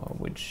d4,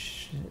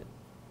 which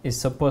is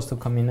supposed to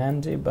come in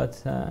handy, but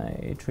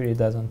it really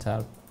doesn't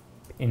help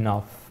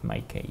enough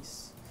my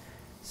case.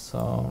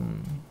 So,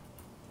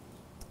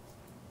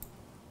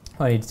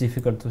 well, it's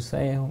difficult to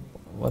say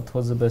what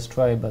was the best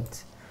try,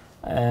 but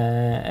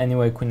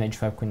anyway, queen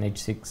h5, queen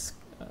h6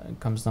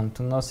 comes down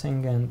to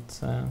nothing, and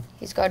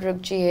he's got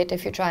rook g8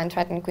 if you try and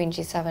threaten queen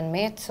g7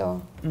 mate,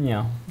 so...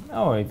 Yeah,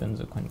 or even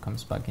the queen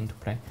comes back into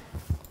play.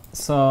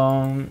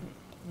 So,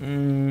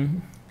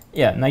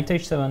 yeah, knight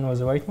h7 was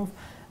the right move.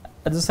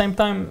 At the same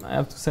time, I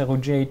have to say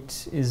rook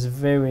g8 is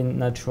very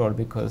natural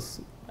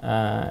because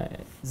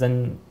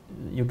then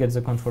you get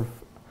the control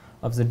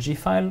of the g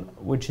file,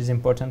 which is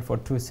important for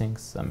two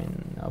things. I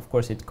mean, of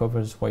course, it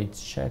covers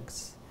white's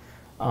checks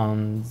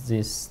on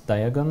this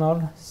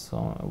diagonal,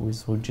 so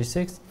with rook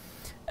g6,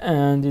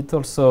 and it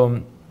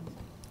also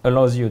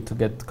allows you to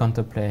get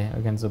counterplay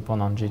against the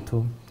pawn on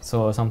g2.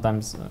 So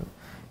sometimes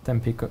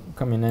tempi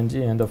come in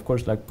handy, and of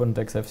course, like pawn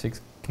takes f6,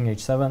 king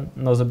h7.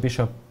 Now the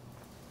bishop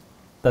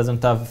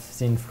doesn't have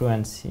the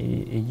influence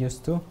he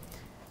used to,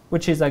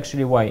 which is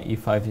actually why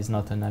e5 is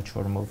not a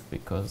natural move,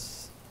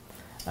 because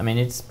I mean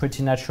it's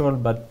pretty natural,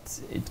 but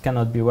it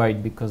cannot be right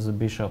because the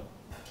bishop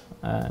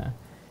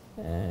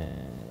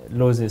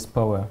loses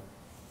power.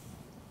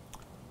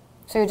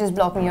 So you're just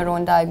blocking your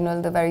own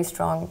diagonal, the very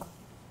strong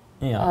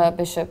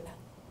bishop.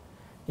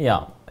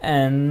 Yeah,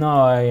 and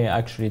now I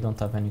actually don't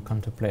have any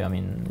counterplay. I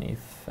mean,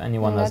 if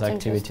anyone has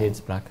activity,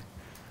 it's black.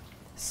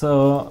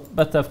 So,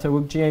 but after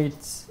rook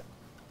g8,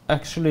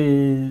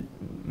 actually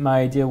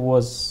my idea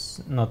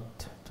was not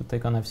to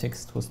take on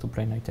f6, it was to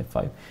play knight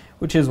f5,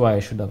 which is why I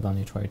should have done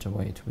it right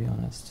away, to be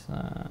honest.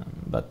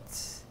 But,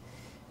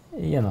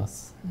 you know,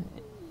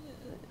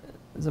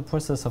 the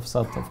process of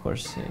thought, of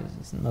course,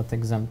 is not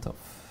exempt of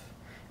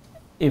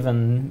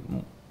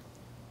even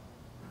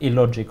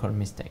illogical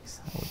mistakes,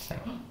 I would say.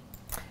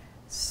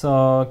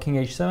 So king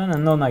h7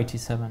 and no knight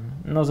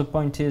e7. Now the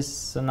point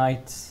is the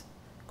knight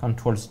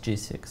controls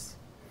g6,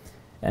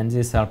 and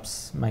this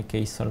helps my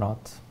case a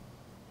lot.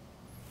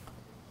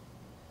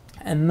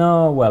 And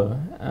now, well,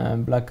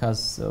 black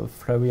has a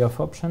flurry of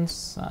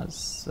options,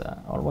 as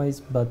always,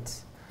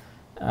 but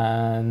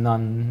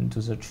none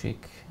do the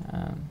trick.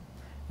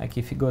 Like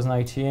if he goes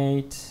knight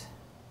g8,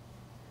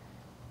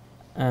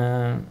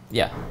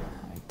 yeah,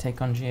 I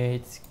take on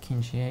g8,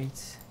 king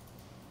g8,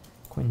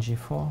 queen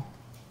g4.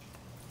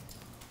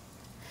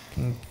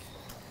 King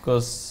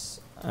goes,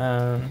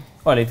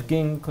 well, if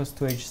king goes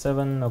to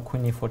h7 or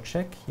queen e4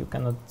 check, you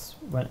cannot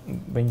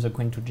bring the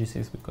queen to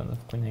g6 because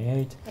of queen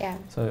a8. Yeah.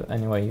 So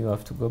anyway, you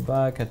have to go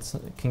back.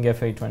 King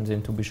f8 runs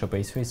into bishop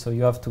a3, so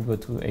you have to go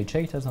to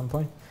h8 at some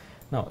point.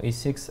 No,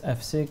 e6,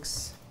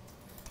 f6,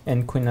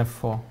 and queen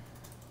f4.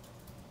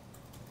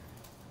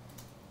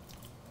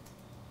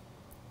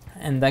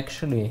 And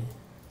actually,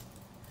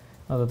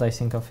 now that I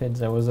think of it,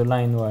 there was a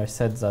line where I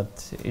said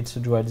that it's a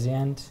draw at the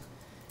end.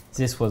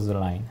 This was the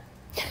line.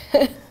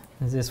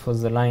 This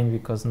was the line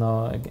because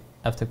now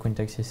after queen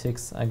takes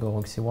c6, I go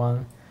rook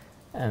c1,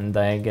 and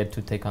I get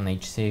to take on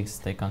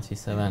h6, take on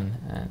c7,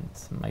 and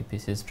my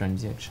pieces join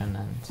the action,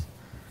 and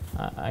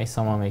I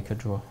somehow make a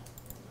draw.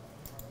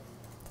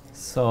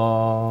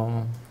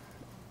 So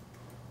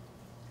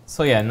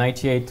yeah, knight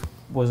e8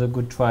 was a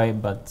good try,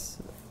 but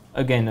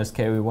again a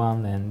scary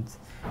one, and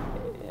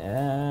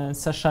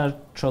Sasha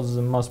chose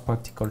the most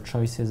practical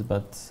choices,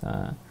 but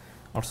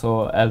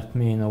also helped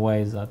me in a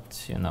way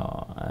that, you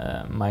know,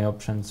 my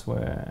options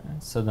were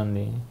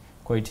suddenly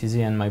quite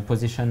easy, and my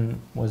position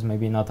was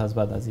maybe not as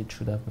bad as it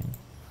should have been.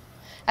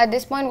 At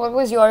this point, what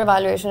was your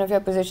evaluation of your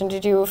position?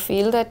 Did you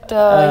feel that you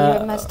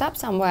had messed up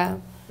somewhere?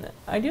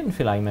 I didn't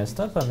feel I messed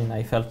up. I mean,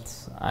 I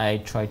felt I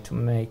tried to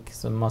make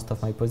the most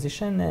of my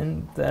position,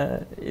 and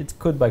it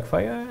could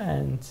backfire,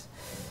 and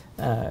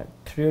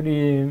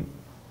clearly,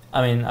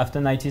 I mean, after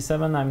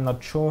 97, I'm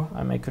not sure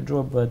I make a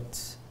draw,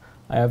 but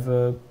I have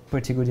a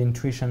pretty good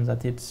intuition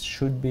that it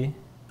should be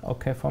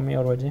okay for me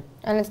already.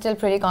 And it's still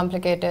pretty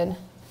complicated.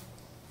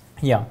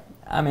 Yeah,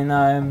 I mean,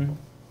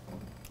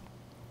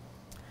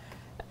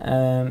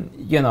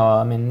 you know,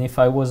 I mean, if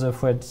I was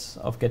afraid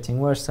of getting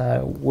worse, I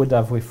would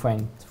have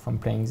refrained from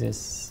playing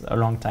this a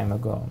long time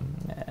ago.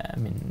 I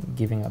mean,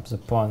 giving up the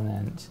pawn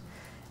and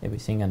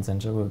everything, and then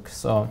the rook.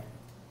 So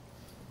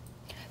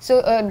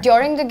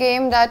during the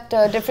game, that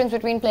difference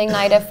between playing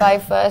knight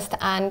f5 first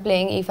and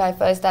playing e5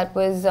 first, that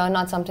was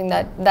not something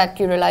that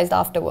you realized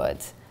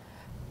afterwards?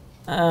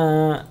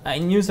 I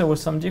knew there was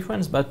some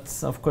difference,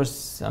 but of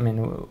course, I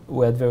mean,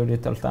 we had very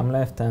little time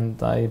left, and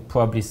I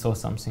probably saw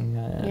something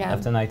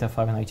after knight f5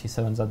 and knight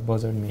e7 that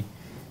bothered me,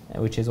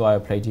 which is why I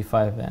played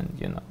e5. And,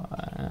 you know,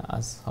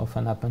 as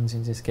often happens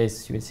in this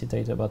case, you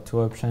hesitate about two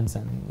options,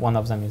 and one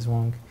of them is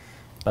wrong,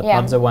 but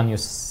not the one you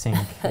think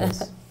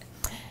is.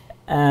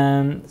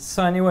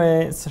 So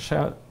anyway,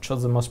 Sasha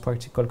chose the most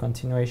practical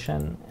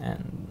continuation,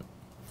 and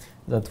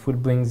that will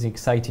bring the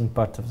exciting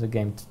part of the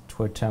game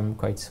to a term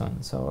quite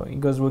soon. So it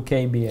goes rook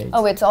a b8.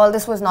 Oh wait, so all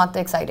this was not the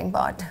exciting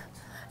part?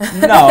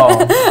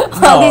 No.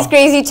 All these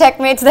crazy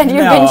checkmates that you've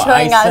been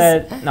showing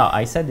us. No,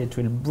 I said it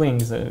will bring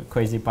the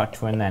crazy part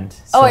to an end.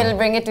 Oh, it'll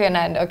bring it to an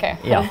end, okay.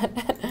 Yeah.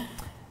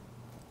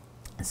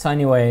 So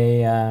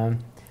anyway,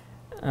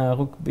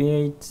 rook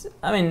b8,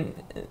 I mean,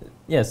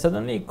 yeah,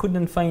 suddenly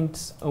couldn't find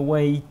a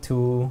way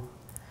to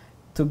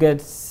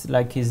get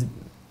like his...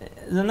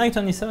 The knight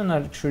on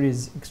e7 actually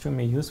is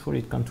extremely useful.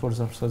 It controls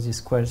also the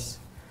squares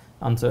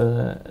on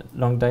the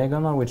long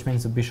diagonal, which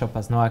means the bishop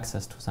has no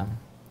access to them.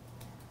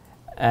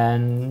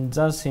 And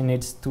thus he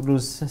needs to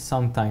lose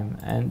some time.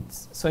 And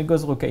so he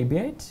goes rook a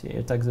b8, he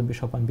attacks the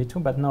bishop on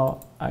b2, but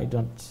now I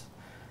don't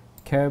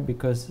care,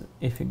 because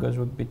if he goes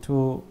rook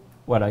b2,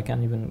 well, I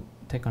can even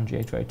take on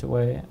g8 right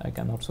away. I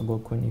can also go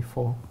queen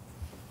e4,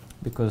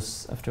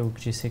 because after rook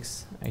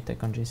g6, I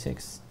take on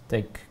g6,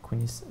 take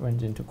queen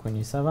runs into queen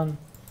e7,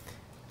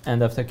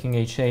 and after king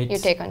h8, you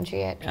take on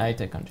g8. I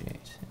take on g8.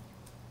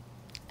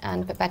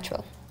 And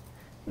perpetual?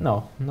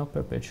 No, not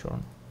perpetual.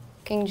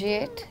 King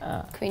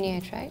g8, queen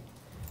e8, right?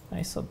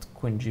 I thought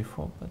queen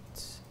g4, but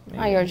maybe.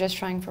 Oh, you're just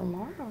trying for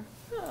more?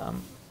 Or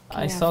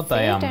I thought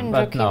I am,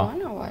 but no.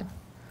 Or what?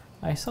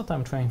 I thought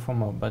I'm trying for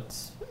more, but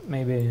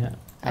maybe...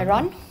 I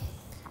run?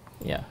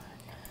 Yeah.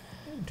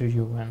 Do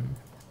you run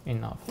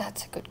enough?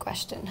 That's a good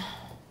question.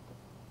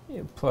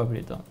 You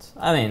probably don't.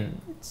 I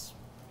mean, it's...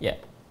 yeah.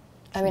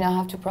 I mean, I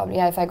have to probably...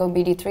 Yeah, if I go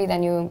bd3,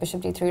 then you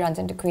bishop d3 runs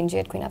into queen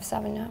g8, queen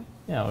f7, yeah?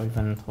 Yeah, or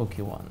even rook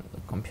e1.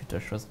 The computer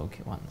shows rook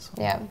e1, so...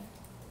 Yeah.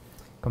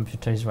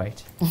 Computer is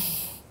right.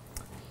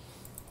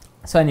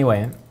 So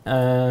anyway,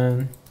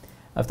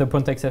 after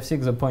pawn takes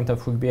f6, the point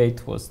of rook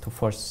b8 was to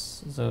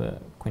force the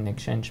queen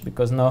exchange,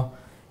 because now,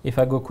 if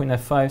I go queen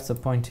f5, the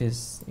point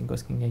is it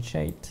goes king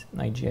h8,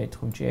 knight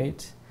g8, rook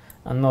g8,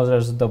 and now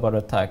there's a double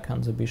attack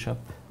on the bishop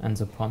and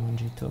the pawn on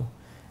g2.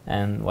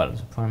 And well,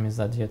 the problem is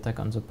that the attack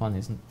on the pawn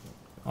is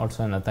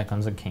also an attack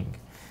on the king.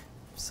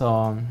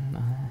 So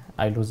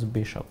I lose the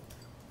bishop.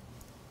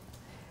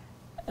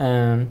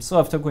 So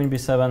after queen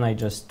b7, I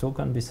just took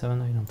on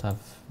b7. I don't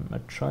have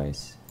much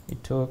choice. He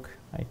took.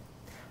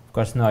 Of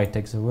course, now I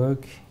take the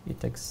rook. He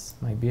takes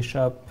my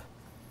bishop.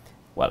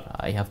 Well,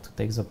 I have to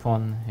take the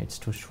pawn. It's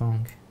too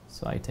strong,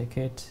 so I take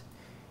it.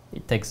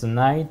 it takes the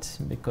knight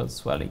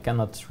because, well, he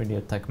cannot really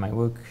attack my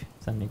rook.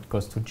 Then it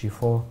goes to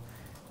g4,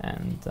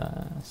 and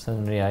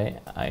suddenly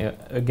I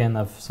again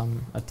have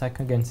some attack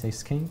against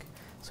his king.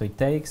 So he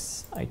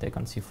takes, I take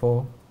on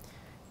c4.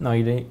 Now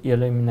he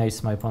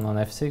eliminates my pawn on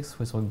f6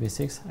 with rook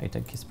b6. I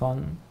take his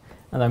pawn,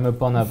 and I'm a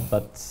pawn up,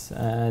 but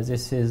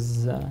this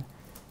is an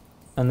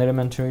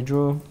elementary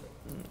draw.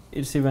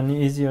 It's even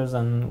easier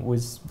than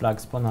with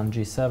black's pawn on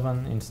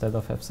g7 instead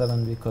of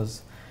f7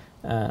 because,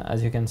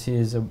 as you can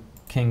see, the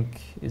king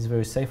is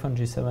very safe on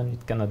g7.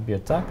 It cannot be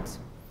attacked.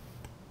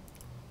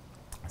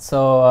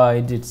 So I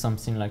did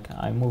something like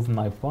I moved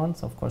my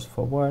pawns, of course,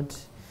 forward.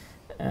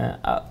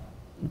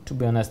 To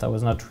be honest, I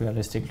was not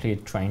realistically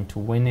trying to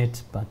win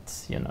it,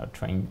 but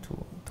trying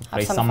to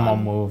play some more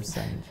moves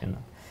and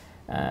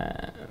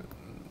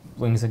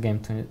bring the game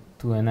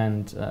to an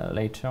end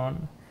later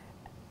on.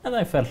 And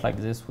I felt like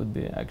this would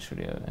be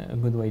actually a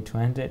good way to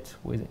end it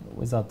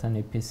without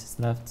any pieces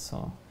left.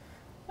 So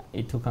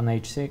it took on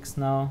h6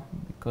 now,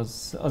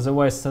 because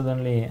otherwise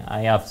suddenly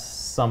I have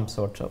some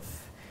sort of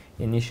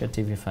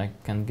initiative if I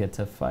can get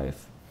f5.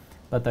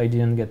 But I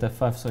didn't get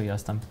f5, so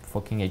yes, I'm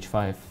for king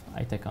h5.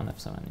 I take on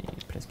f7, he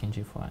plays king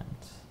g4, and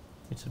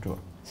it's a draw.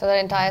 So the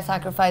entire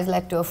sacrifice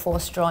led to a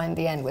forced draw in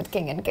the end with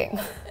king and king.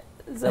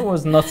 There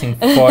was nothing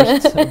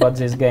forced about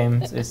this game.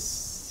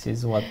 This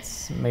is what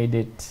made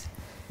it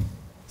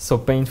so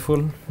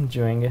painful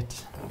during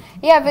it.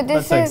 Yeah, but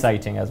this is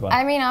exciting as well.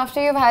 I mean,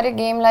 after you've had a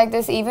game like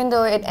this, even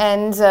though it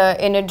ends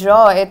in a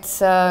draw,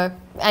 it's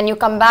and you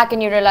come back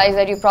and you realize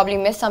that you probably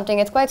missed something.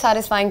 It's quite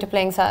satisfying to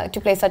play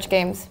such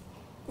games.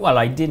 Well,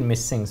 I did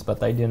miss things,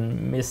 but I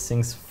didn't miss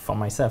things for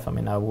myself. I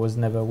mean, I was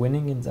never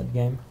winning in that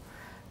game.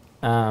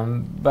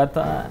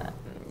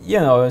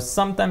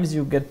 Sometimes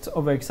you get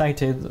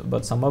overexcited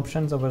about some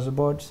options over the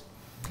board,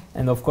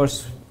 and of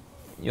course,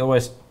 you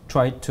always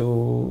try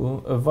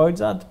to avoid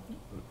that.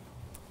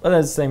 But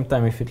at the same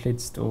time, if it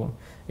leads to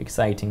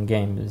exciting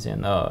games,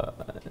 I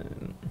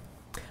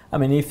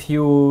mean, if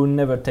you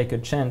never take a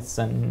chance,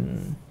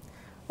 then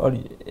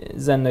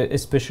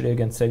especially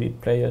against elite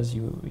players,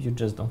 you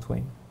just don't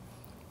win.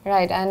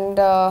 Right, and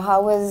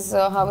how was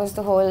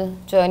the whole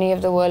journey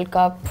of the World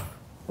Cup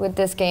with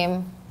this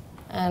game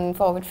and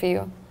forward for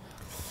you?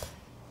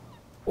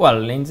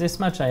 Well, in this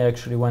match, I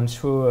actually went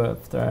through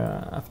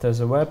after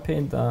the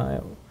rapid.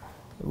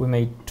 We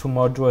made 2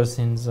 more draws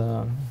in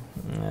the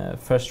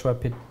first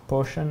rapid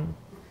portion.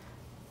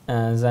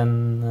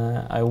 Then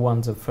I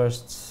won the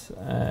first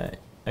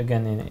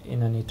again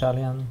in an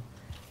Italian.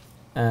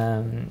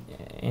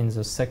 In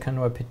the second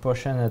rapid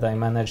portion, and I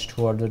managed to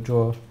hold a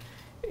draw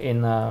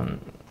in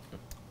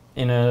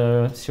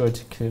a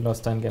theoretically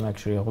lost time game,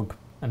 actually rook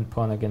and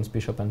pawn against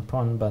bishop and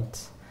pawn, but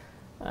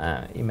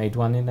he made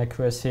 1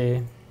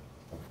 inaccuracy.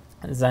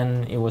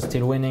 Then he was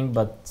still winning,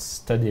 but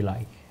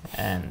steady-like,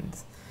 and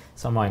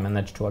somehow I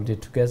managed to hold it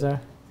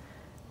together.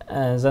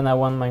 Then I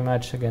won my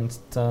match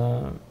against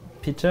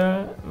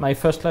Peter. My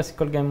first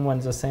classical game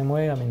went the same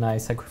way. I mean, I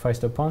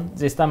sacrificed a pawn.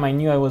 This time I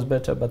knew I was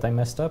better, but I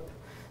messed up,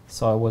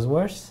 so I was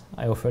worse.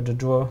 I offered a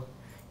draw.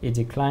 He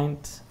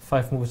declined.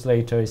 5 moves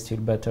later, he's still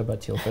better,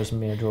 but he offers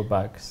me a draw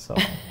back. So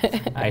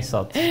I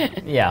thought,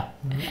 yeah,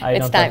 I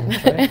don't have to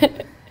try.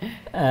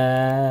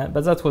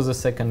 But that was the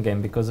second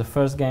game, because the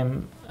first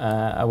game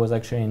I was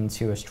actually in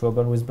serious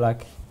trouble with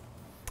black.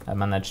 I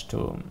managed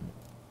to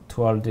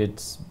hold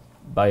it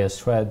by a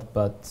thread,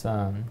 but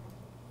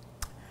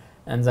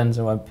and then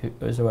the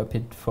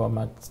rapid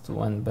format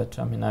went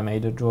better. I mean, I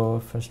made a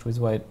draw first with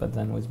white, but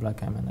then with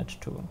black I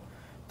managed to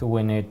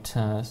win it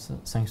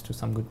thanks to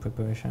some good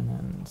preparation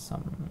and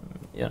some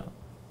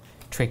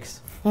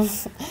tricks.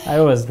 I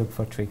always look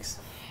for tricks.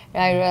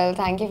 Right, well,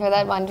 thank you for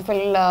that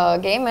wonderful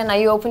game. And are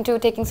you open to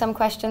taking some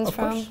questions of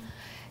from? Course.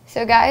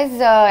 So guys,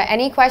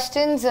 any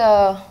questions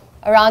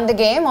around the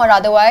game or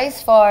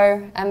otherwise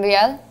for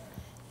MVL?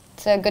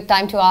 It's a good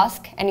time to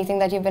ask. Anything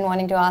that you've been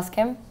wanting to ask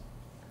him?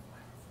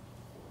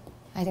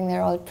 I think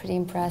they're all pretty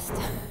impressed.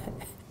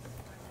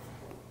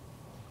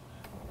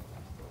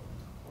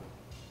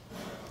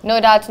 No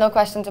doubts, no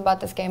questions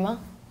about this game, huh?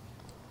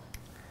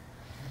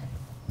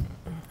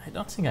 I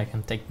don't think I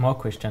can take more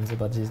questions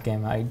about this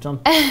game. I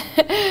don't.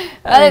 Well,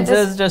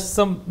 it's just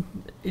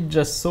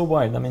so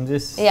wild. I mean,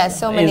 this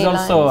so many is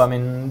also, lines. I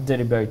mean,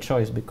 deliberate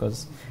choice,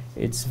 because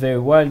it's very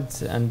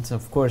wild, and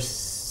of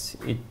course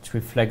it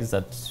reflects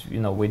that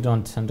we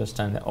don't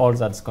understand all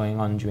that's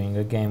going on during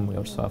a game. We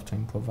also have to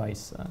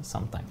improvise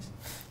sometimes.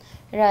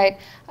 Right.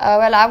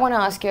 Well, I want to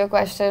ask you a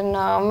question,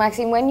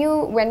 Maxime.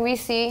 When we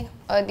see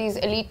these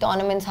elite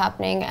tournaments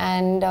happening,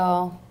 and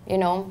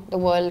the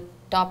world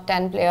top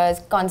 10 players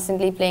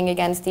constantly playing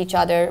against each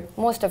other,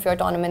 most of your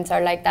tournaments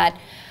are like that.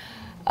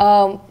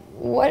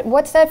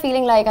 What's that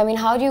feeling like? I mean,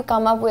 how do you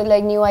come up with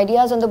new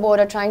ideas on the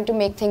board, or trying to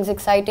make things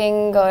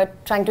exciting,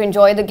 trying to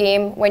enjoy the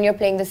game when you're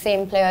playing the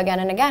same player again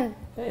and again?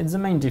 It's the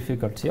main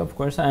difficulty, of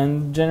course,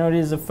 and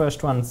generally the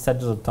first one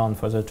sets the tone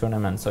for the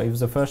tournament. So if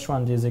the first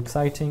round is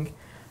exciting,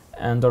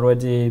 and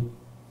already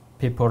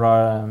people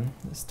are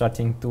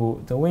starting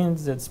to win,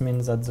 that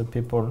means that the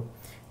people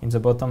in the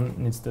bottom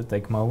needs to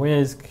take more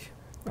risk,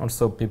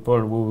 Also, people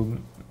who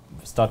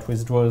start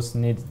with draws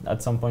need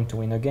at some point to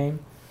win a game.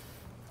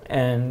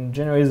 And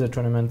generally the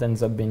tournament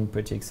ends up being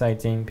pretty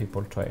exciting.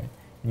 People try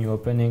new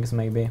openings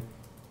maybe.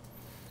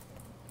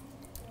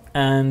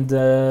 And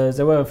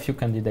there were a few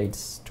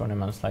candidates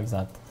tournaments like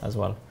that as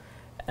well.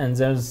 And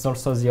there's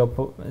also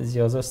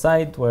the other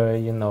side where,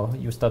 you know,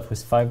 you start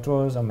with 5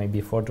 draws or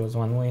maybe 4 draws,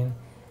 1 win.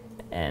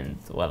 And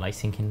well, I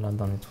think in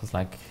London it was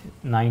like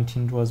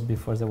 19 draws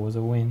before there was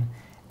a win.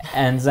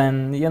 And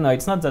then, you know,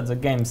 it's not that the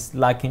games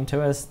lack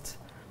interest,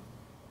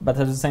 but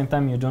at the same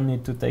time you don't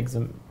need to take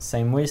the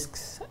same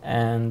risks,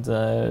 and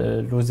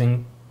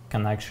losing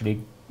can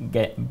actually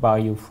bar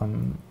you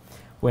from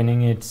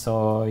winning it.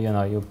 So, you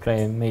know, you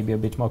play maybe a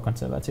bit more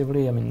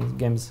conservatively. I mean,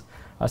 games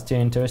are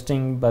still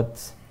interesting,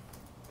 but,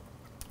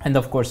 and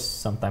of course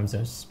sometimes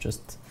there's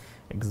just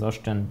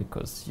exhaustion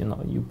because, you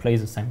know, you play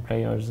the same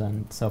players,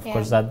 and so of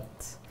course that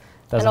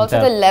doesn't and also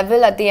help. the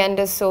level at the end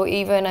is so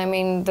even. I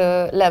mean,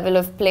 the level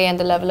of play and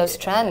the level of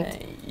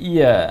strength.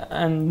 Yeah,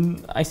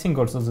 and I think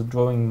also the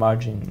drawing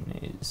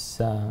margin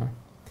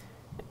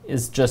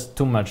is just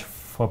too much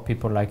for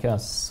people like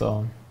us.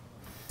 So,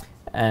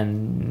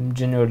 and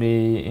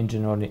generally,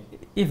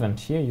 even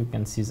here you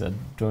can see that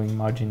drawing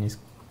margin is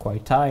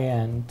quite high,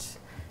 and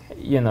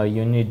you know,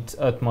 you need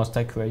utmost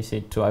accuracy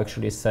to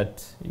actually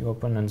set your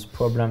opponent's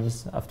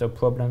problems after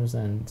problems,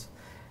 and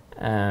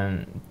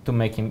to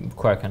make him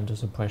crack under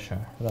the pressure.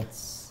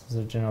 That's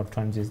the general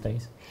trend these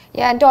days.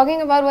 Yeah, and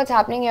talking about what's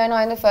happening here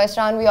now in the first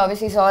round, we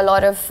obviously saw a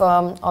lot of,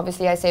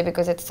 obviously I say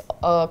because it's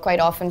quite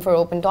often for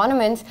open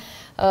tournaments,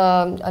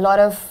 a lot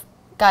of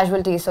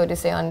casualties, so to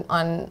say,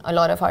 on a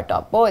lot of our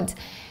top boards.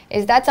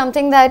 Is that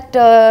something that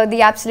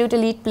the absolute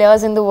elite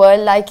players in the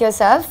world like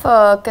yourself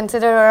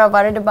consider or are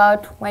worried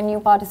about when you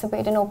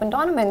participate in open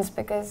tournaments,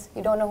 because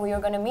you don't know who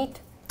you're going to meet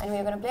and who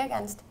you're going to play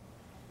against?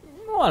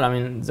 Well, I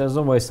mean, there's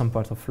always some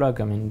part of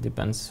luck. I mean, it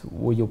depends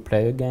who you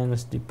play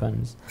against,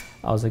 depends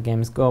how the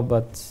games go,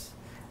 but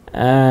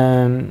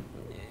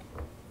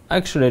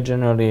actually,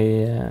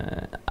 generally,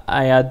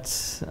 I had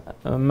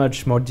a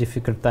much more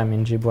difficult time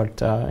in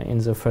Gibraltar in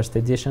the first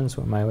editions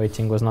where my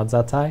rating was not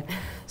that high.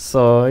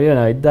 So, you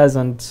know, it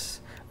doesn't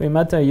really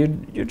matter. You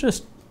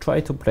just try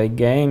to play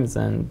games,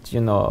 and,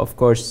 you know, of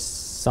course,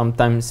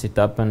 sometimes it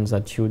happens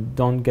that you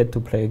don't get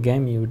to play a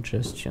game. You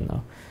just, you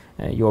know,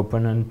 your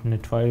opponent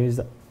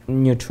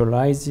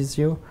neutralizes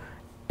you,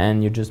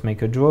 and you just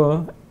make a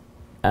draw.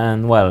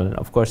 And, well,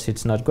 of course,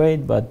 it's not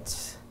great,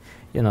 but,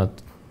 you know,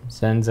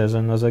 then there's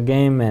another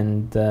game,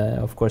 and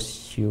of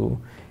course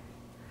you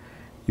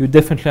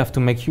definitely have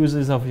to make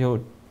uses of your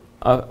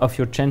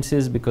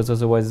chances, because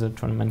otherwise the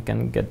tournament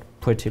can get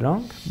pretty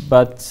long.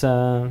 But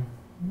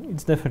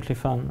it's definitely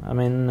fun. I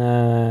mean,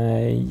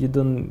 you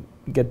don't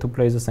get to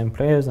play the same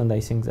players, and I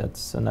think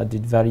that's an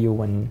added value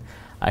when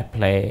I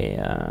play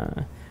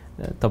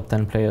top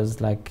 10 players,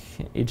 like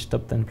each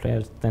top 10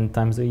 players 10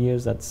 times a year.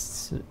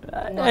 That's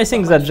I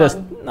think that's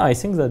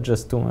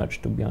just too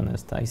much, to be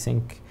honest. I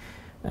think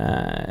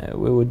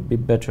we would be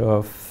better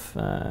off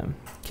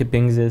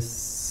keeping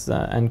this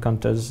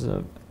encounters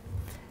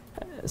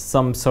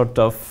some sort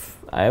of,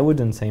 I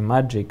wouldn't say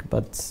magic,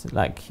 but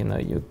like, you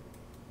know,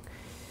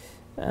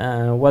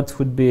 what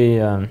would be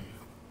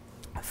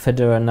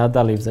Federer and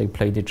Nadal if they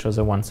played each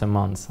other once a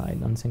month? I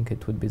don't think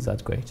it would be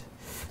that great.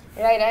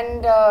 Right,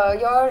 and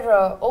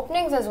your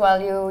openings as well,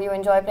 you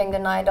enjoy playing the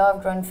Knight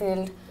of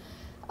Grunfeld.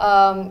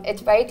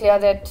 It's very clear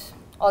that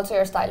also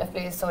your style of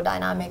play is so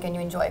dynamic and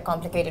you enjoy a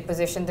complicated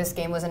position. This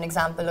game was an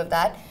example of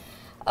that.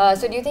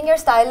 So do you think your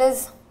style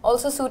is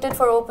also suited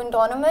for open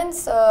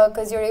tournaments,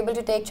 because you're able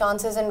to take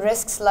chances and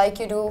risks like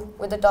you do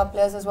with the top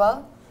players as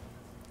well?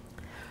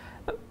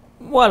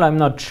 Well, I'm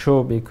not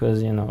sure,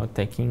 because, you know,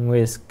 taking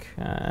risk,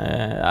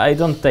 I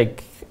don't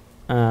take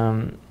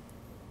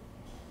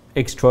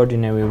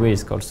extraordinary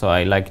risk. Also,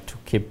 I like to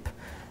keep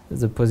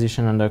the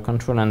position under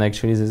control, and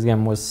actually this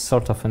game was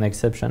sort of an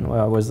exception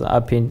where I was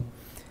happy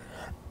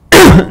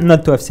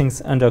not to have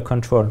things under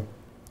control.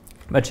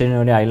 But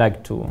generally I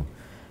like to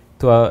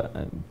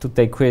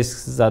take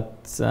risks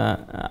that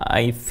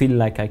I feel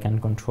like I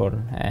can control,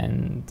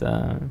 and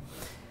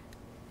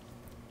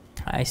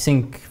I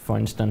think, for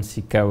instance,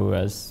 Hikaru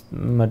has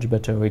much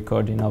better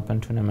record in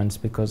open tournaments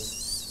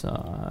because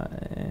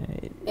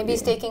maybe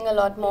he's taking a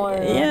lot more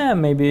yeah,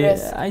 maybe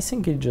risk. I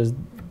think he just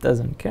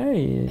doesn't care.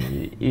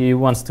 He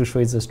wants to show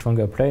he's a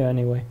stronger player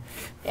anyway.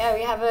 Yeah,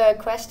 we have a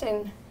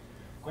question.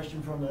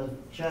 Question from the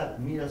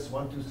chat,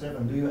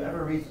 Midas127. Do you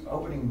ever read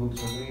opening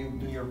books, or do you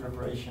do your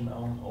preparation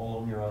all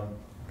on your own?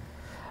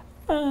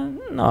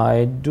 No,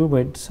 I do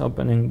read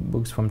opening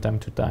books from time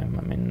to time.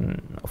 I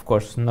mean, of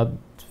course, not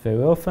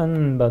very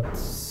often, but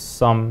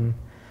some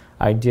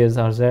ideas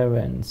are there,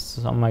 and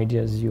some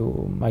ideas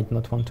you might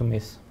not want to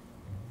miss.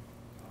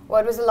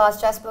 What was the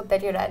last chess book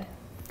that you read?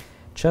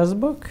 Chess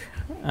book?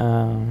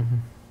 Wow,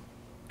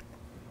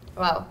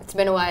 it's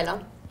been a while, huh?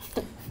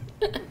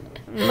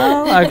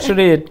 No,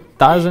 actually it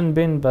hasn't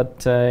been,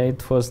 but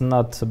it was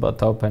not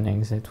about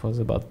openings, it was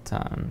about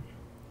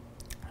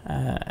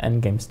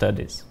endgame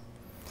studies.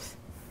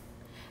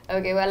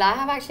 Okay, well, I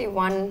have actually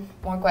one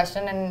more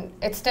question, and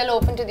it's still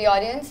open to the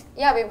audience.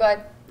 Yeah, we've got,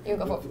 you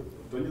go for.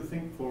 Don't you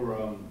think for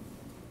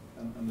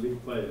an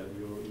elite player,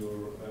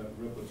 your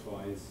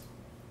repertoire is,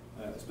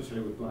 especially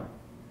with black,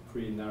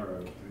 pretty narrow,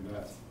 and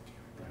that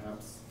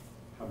perhaps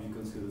have you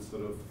considered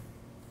sort of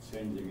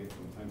changing it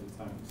from time to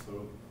time,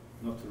 so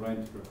not to run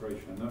into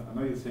preparation? I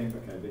know you're saying,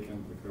 okay, they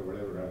can prepare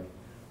whatever,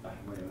 I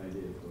have my own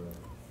ideas or whatever.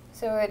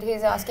 So what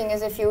he's asking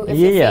is if you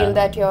feel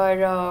that your,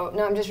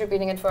 no, I'm just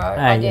repeating it for our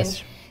audience,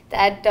 yes.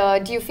 That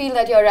do you feel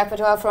that your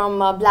repertoire from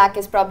black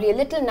is probably a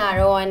little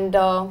narrow and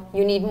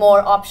you need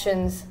more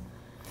options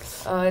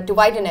to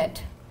widen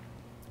it?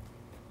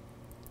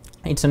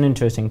 It's an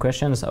interesting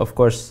question. Of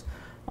course,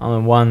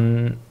 on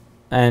one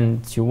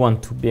end, you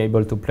want to be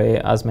able to play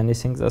as many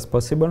things as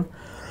possible.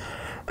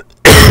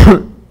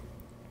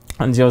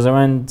 On the other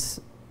end,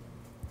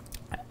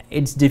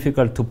 it's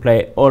difficult to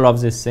play all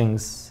of these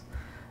things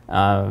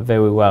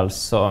very well.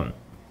 So,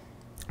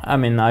 I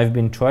mean, I've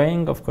been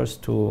trying, of course,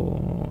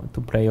 to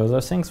play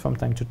other things from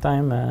time to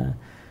time,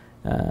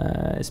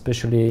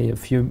 especially a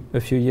few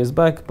years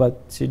back,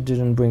 but it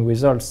didn't bring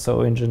results.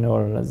 So, in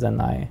general,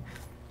 then I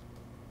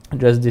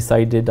just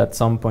decided at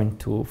some point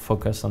to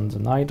focus on the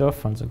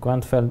Najdorf, on the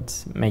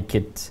Grandfeld, make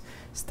it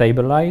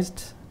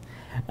stabilized.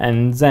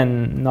 And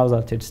then, now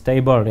that it's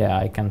stable, yeah,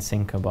 I can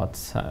think about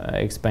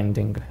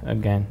expanding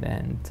again,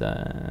 and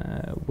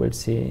we'll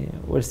see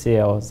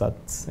how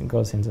that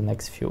goes in the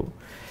next few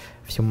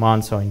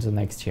months or in the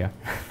next year.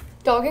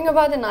 Talking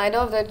about the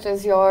Najdorf, that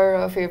is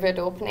your favorite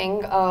opening.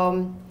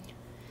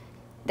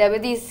 There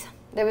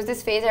was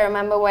this phase I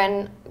remember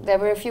when there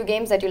were a few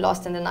games that you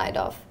lost in the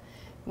Najdorf,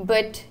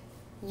 but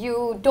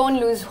you don't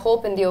lose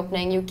hope in the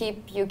opening. You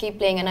keep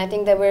playing, and I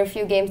think there were a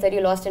few games that you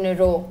lost in a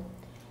row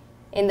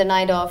in the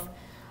Najdorf.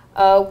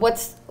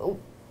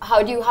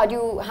 How do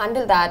you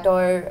handle that,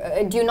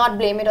 or do you not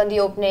blame it on the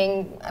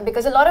opening?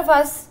 Because a lot of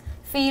us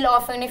feel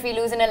often if we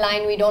lose in a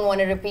line, we don't want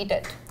to repeat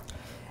it.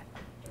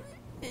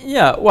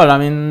 Yeah, well, I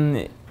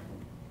mean,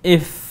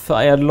 if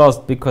I had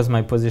lost because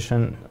my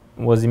position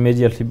was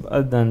immediately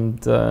bad,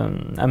 and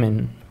I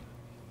mean,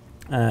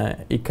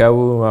 Ikaru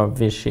or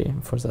Vichy,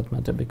 for that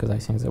matter, because I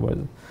think there were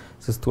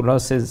those two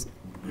losses,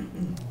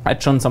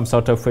 I'd shown some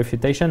sort of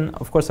refutation.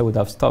 Of course, I would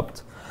have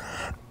stopped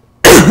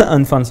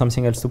and found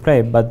something else to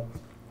play, but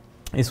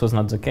this was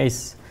not the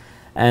case.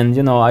 And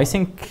you know, I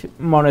think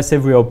more or less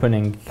every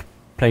opening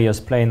players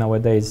play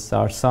nowadays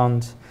are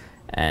sound,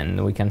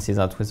 and we can see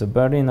that with the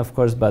Berlin, of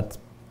course, but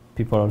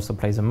people also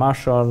play the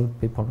Marshall,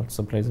 people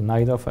also play the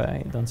Najdorf.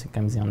 I don't think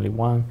I'm the only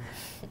one.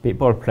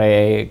 People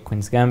play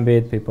Queen's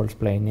Gambit, people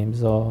play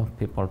Nimzo,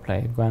 people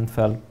play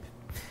Grandfeld,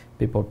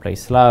 people play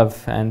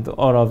Slav, and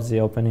all of the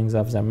openings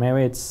have their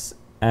merits.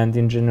 And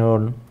in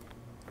general,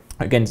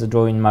 again, the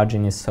drawing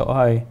margin is so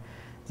high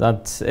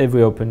that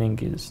every opening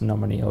is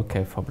normally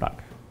okay for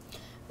black.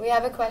 We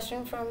have a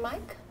question from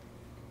Mike.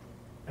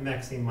 I'm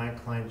Maxime,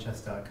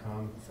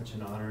 MikeKleinChess.com. Such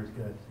an honor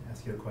to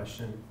ask you a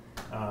question.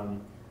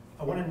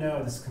 I want to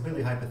know, this is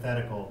completely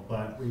hypothetical,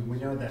 but we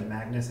know that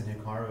Magnus and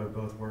Hikaru have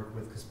both worked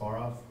with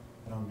Kasparov.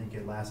 I don't think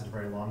it lasted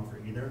very long for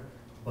either.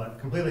 But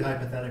completely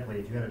hypothetically,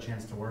 if you had a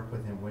chance to work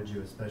with him, would you,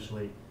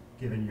 especially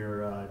given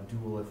your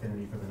dual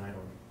affinity for the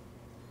Najdorf?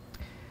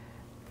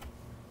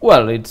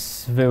 Well,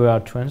 it's very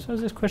hard to answer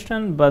this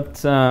question,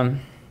 but no,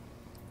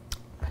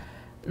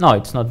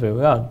 it's not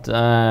very hard.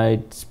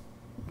 It's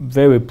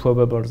very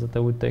probable that I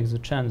would take the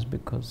chance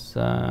because,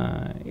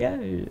 yeah,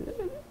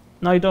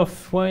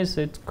 Najdorf-wise,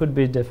 it could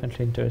be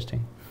definitely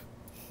interesting.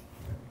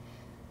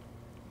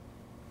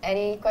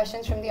 Any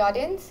questions from the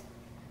audience?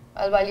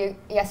 Well,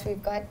 yes,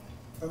 we've got.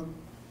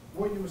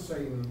 What you were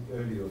saying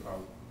earlier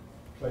about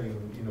playing,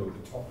 you know,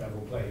 the top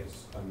level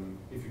players, and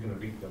if you're going to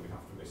beat them, you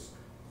have to risk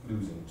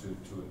losing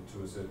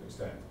to a certain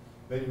extent.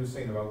 Then you were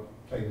saying about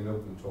playing in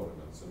open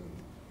tournaments and,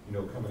 you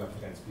know, coming up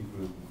against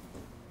people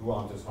who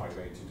aren't as high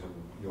rated and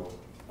you're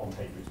on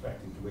paper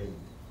expecting to win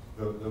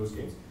those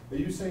games. Are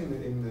you saying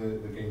that in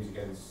the games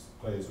against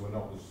players who are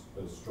not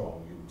as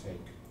strong, you would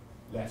take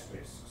less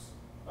risks,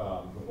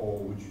 or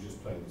would you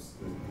just play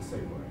the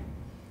same way,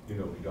 you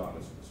know,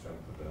 regardless of the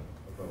strength of the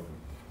opponent?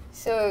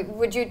 So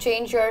would you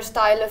change your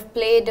style of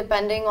play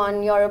depending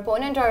on your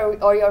opponent,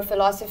 or your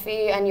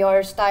philosophy and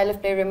your style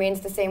of play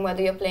remains the same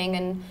whether you're playing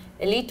an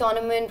elite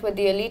tournament with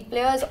the elite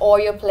players or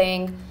you're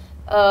playing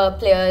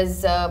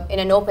players in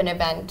an open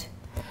event?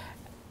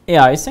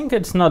 Yeah, I think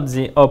it's not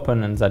the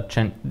opponent that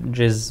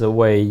changes the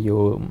way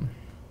you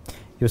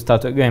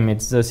start a game.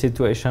 It's the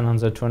situation on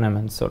the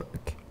tournament. So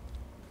like,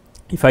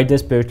 if I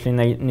desperately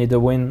need a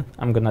win,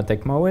 I'm gonna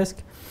take more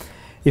risk.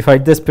 If I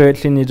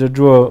desperately need a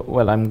draw,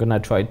 well, I'm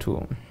gonna try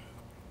to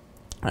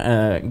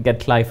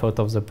get life out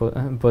of the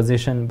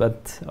position.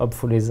 But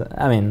hopefully,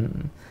 I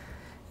mean,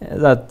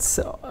 that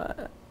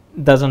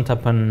doesn't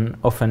happen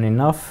often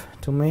enough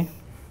to me.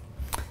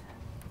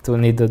 To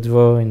need a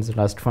draw in the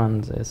last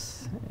round,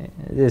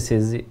 this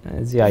is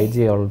the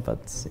ideal,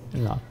 but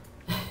no,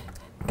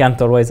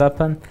 can't always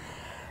happen.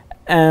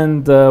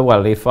 And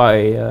well, if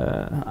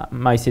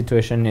my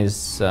situation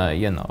is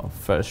you know,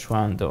 first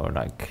round or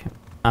like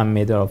I'm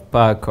middle of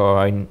pack, or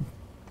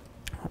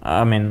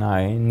I mean,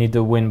 I need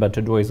a win, but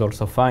a draw is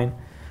also fine.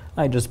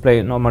 I just play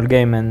a normal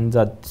game, and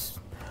that,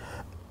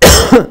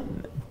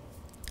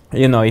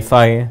 you know, if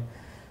I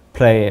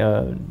play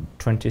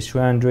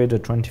 2300 or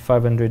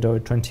 2500 or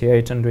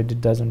 2800,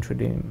 it doesn't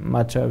really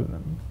matter,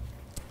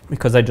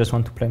 because I just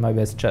want to play my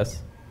best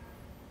chess.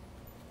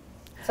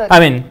 So I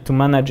mean, to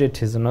manage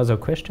it is another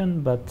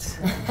question, but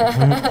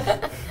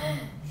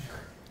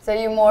so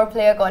you more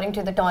play according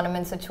to the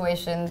tournament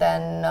situation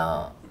than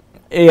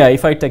yeah,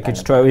 if I take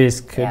extra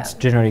risk, yeah. it's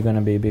generally going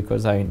to be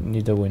because I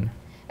need a win.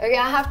 Okay,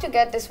 I have to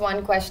get this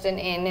one question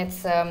in.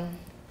 It's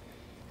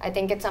I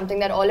think it's something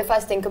that all of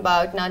us think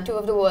about. Now, two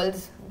of the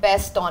world's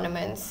best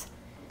tournaments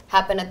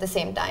happen at the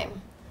same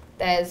time.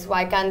 There's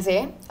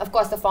Vaikanze. Of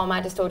course, the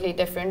format is totally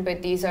different,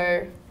 but these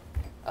are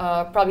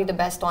probably the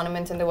best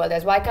tournaments in the world.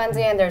 There's Vaikanze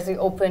and there's the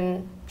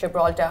Open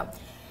Gibraltar.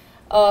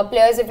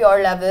 Players of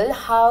your level,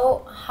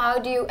 how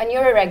do you, and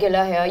you're a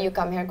regular here, you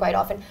come here quite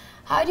often,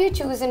 how do you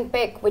choose and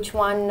pick which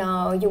one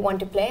you want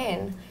to play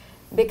in?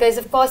 Because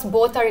of course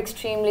both are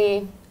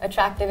extremely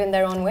attractive in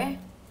their own way.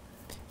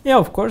 Yeah,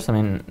 of course. I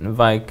mean,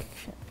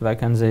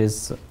 Vaikanze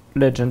is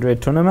legendary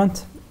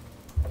tournament.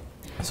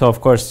 So of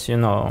course, you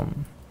know,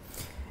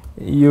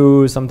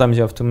 sometimes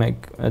you have to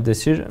make a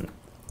decision.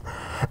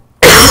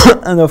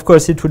 And of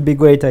course it would be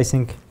great, I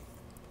think,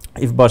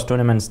 if both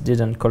tournaments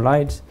didn't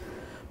collide,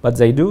 but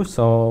they do.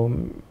 So,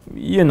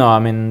 you know, I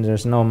mean,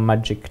 there's no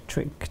magic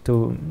trick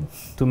to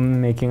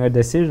making a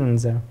decision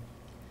there.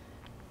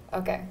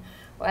 Okay,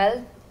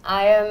 well,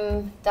 I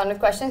am done with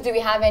questions. Do we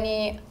have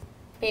any,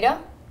 Peter?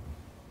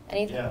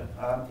 Anything?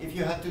 Yeah, if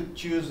you had to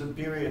choose a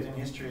period in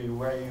history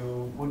where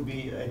you would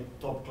be a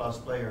top class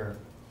player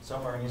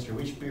somewhere in history,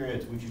 which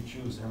period would you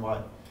choose and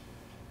why?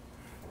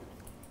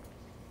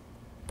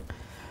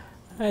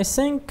 I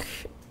think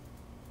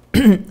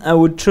I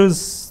would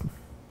choose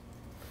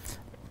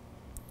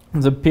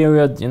the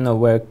period, you know,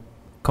 where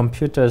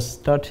computers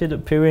started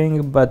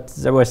appearing, but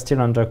they were still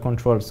under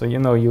control. So, you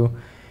know, you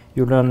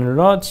learn a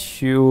lot,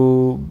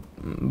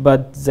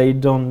 but they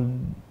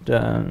don't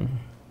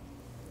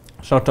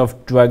sort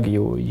of drag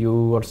you.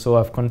 You also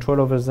have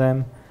control over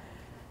them.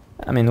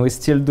 I mean, we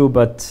still do,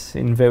 but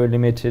in very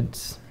limited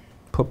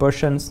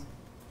proportions.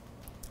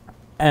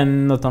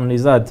 And not only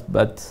that,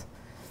 but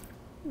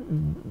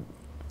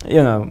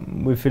you know,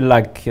 we feel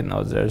like, you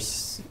know,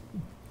 there's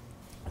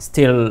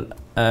still,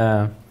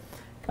 I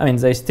mean,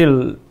 they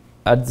still,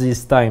 at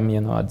this time, you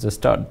know, at the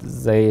start,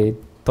 they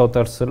taught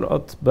us a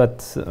lot,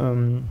 but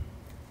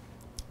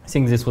I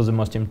think this was the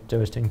most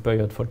interesting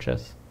period for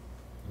chess.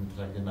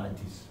 Like the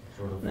 90s,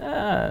 sort of?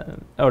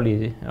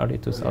 Early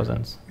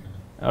 2000s.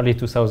 Early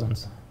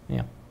 2000s,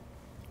 yeah.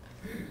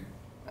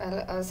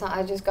 Well, so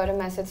I just got a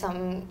message,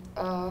 some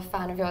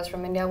fan of yours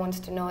from India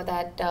wants to know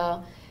that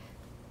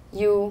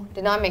you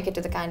did not make it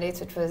to the candidates,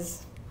 which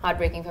was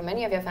heartbreaking for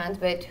many of your fans,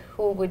 but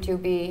who would you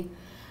be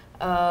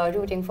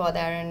rooting for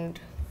there, and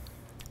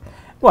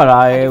well,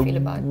 I how do you feel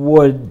about it?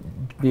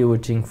 would be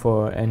rooting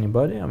for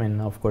anybody. I mean,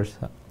 of course,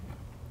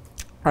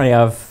 I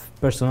have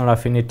personal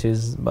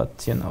affinities,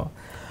 but, you know,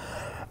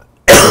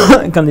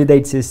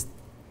 candidates is,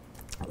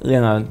 you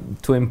know,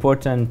 too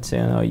important,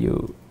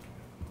 you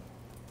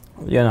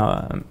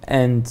know,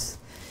 and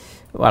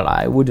well,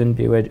 I wouldn't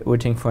be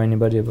rooting for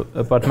anybody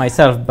about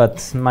myself,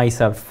 but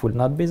myself would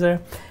not be there.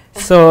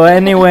 So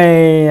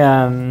anyway,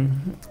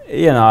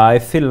 you know, I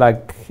feel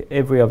like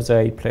every of the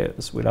 8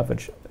 players will have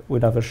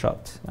a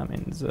shot. I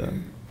mean, the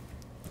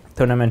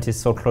tournament is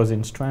so close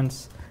in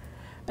strengths,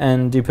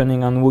 and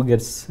depending on who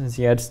gets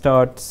the head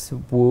start,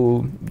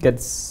 who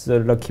gets the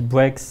lucky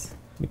breaks,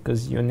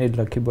 because you need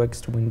lucky breaks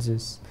to win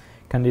these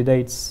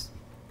candidates.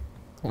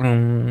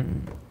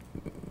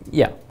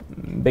 Yeah.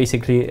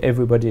 Basically,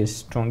 everybody is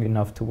strong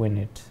enough to win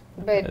it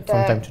But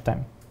from time to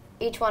time.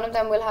 each one of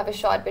them will have a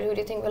shot, but who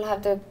do you think will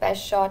have the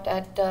best shot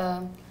at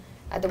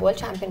the World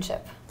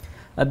Championship?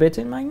 A bet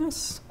in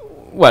Magnus?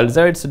 Well,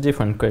 there it's a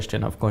different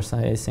question, of course.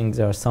 I think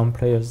there are some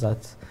players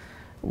that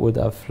would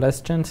have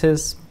less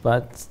chances,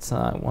 but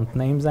I won't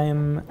name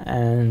them.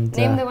 And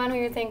Name the one who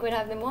you think would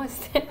have the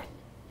most.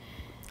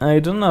 I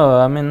don't know.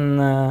 I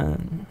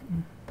mean,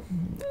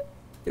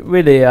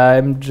 really,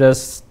 I'm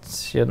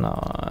just, you know,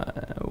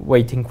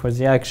 waiting for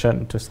the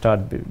action to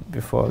start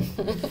before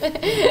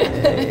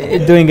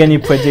doing any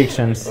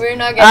predictions. We're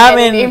not getting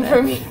anything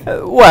from you.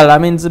 Well, I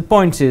mean, the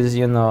point is,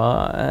 you know,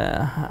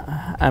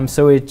 I'm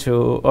sorry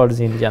to all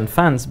the Indian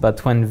fans,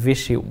 but when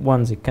Vichy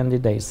won the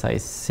candidates, I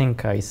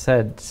think I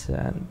said,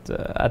 and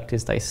at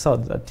least I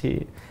thought, that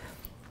he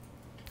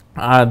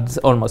had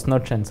almost no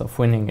chance of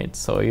winning it.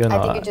 So, you know,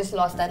 I think you just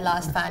lost that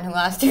last fan who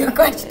asked you a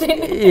question.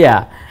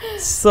 yeah.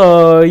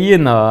 So, you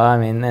know, I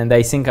mean, and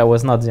I think I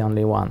was not the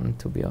only one,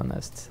 to be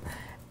honest.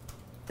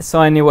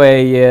 So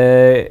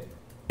anyway,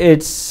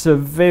 it's a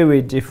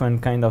very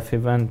different kind of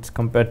event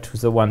compared to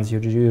the ones you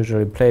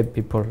usually play.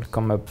 People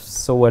come up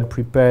so well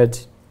prepared,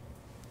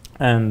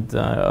 and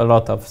a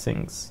lot of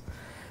things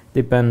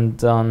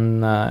depend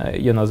on,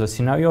 you know, the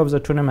scenario of the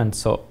tournament.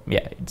 So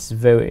yeah, it's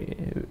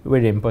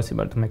really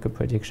impossible to make a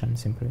prediction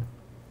simply.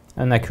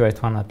 An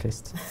accurate one at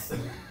least.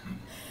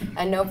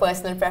 And no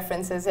personal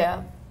preferences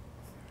here.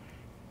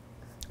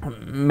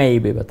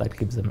 Maybe, but I'll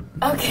keep them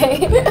Okay.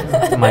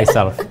 to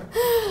myself.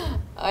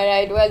 All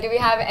right. Well, do we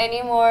have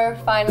any more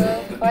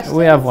final questions?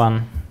 We have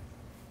one.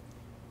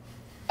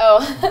 Oh.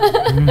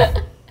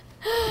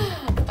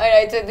 All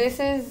right. So this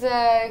is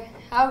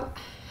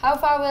how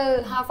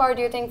far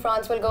do you think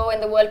France will go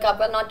in the World Cup?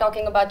 We're not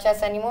talking about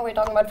chess anymore. We're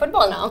talking about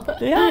football now.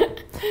 Yeah.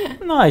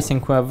 No, I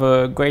think we have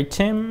a great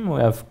team.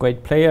 We have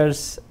great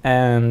players,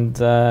 and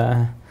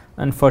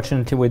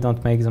unfortunately, we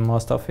don't make the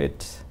most of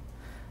it.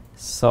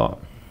 So,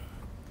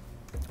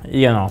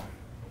 you know,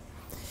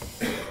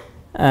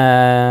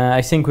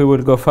 I think we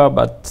would go far,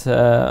 but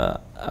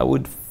I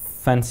would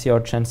fancy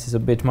our chances a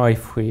bit more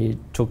if we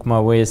took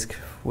more risk.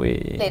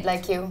 Played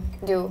like you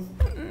do.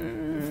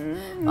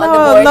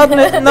 No,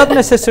 not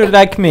necessarily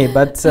like me,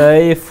 but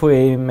if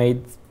we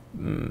made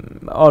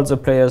all the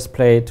players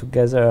play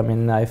together, I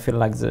mean, I feel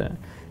like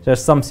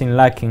there's something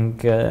lacking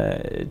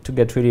to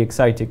get really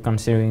excited,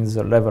 considering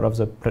the level of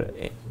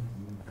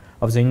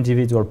the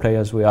individual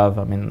players we have.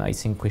 I mean, I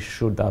think we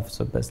should have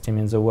the best team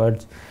in the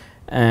world,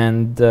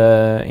 and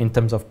in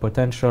terms of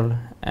potential,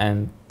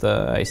 and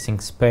I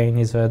think Spain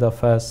is ahead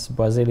of us,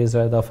 Brazil is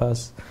ahead of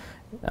us.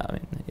 I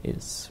mean,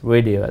 it's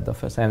really ahead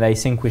of us, and I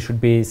think we should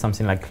be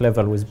something like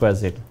level with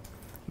Brazil,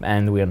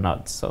 and we are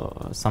not,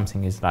 so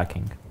something is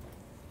lacking.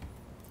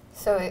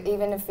 So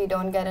even if we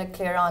don't get a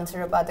clear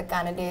answer about the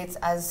candidates,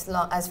 as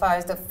far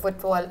as the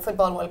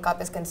football World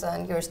Cup is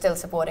concerned, you're still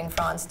supporting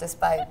France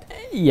despite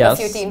yes.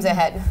 a few teams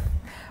ahead.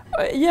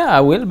 Yeah, I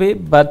will be,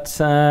 but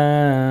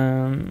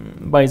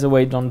by the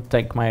way, don't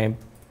take my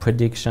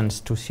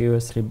predictions too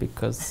seriously,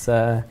 because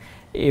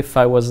if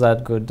I was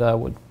that good, I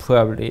would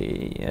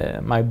probably,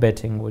 my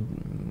betting would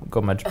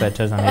go much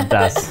better than it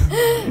does.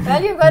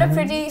 Well, you've got a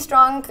pretty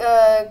strong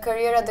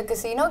career at the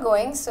casino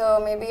going,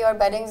 so maybe your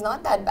betting's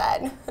not that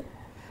bad.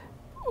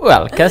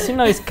 Well,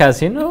 casino is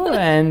casino,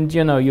 and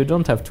you know, you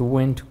don't have to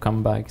win to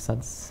come back.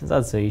 That's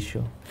the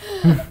issue.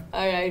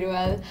 All right,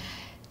 well,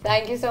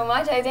 thank you so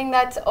much. I think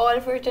that's all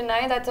for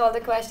tonight. That's all the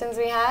questions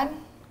we had.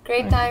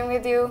 Great time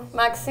with you,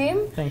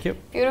 Maxime. Thank you.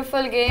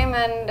 Beautiful game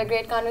and a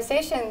great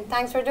conversation.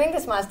 Thanks for doing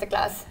this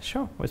masterclass.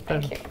 Sure, with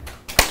pleasure. Thank you.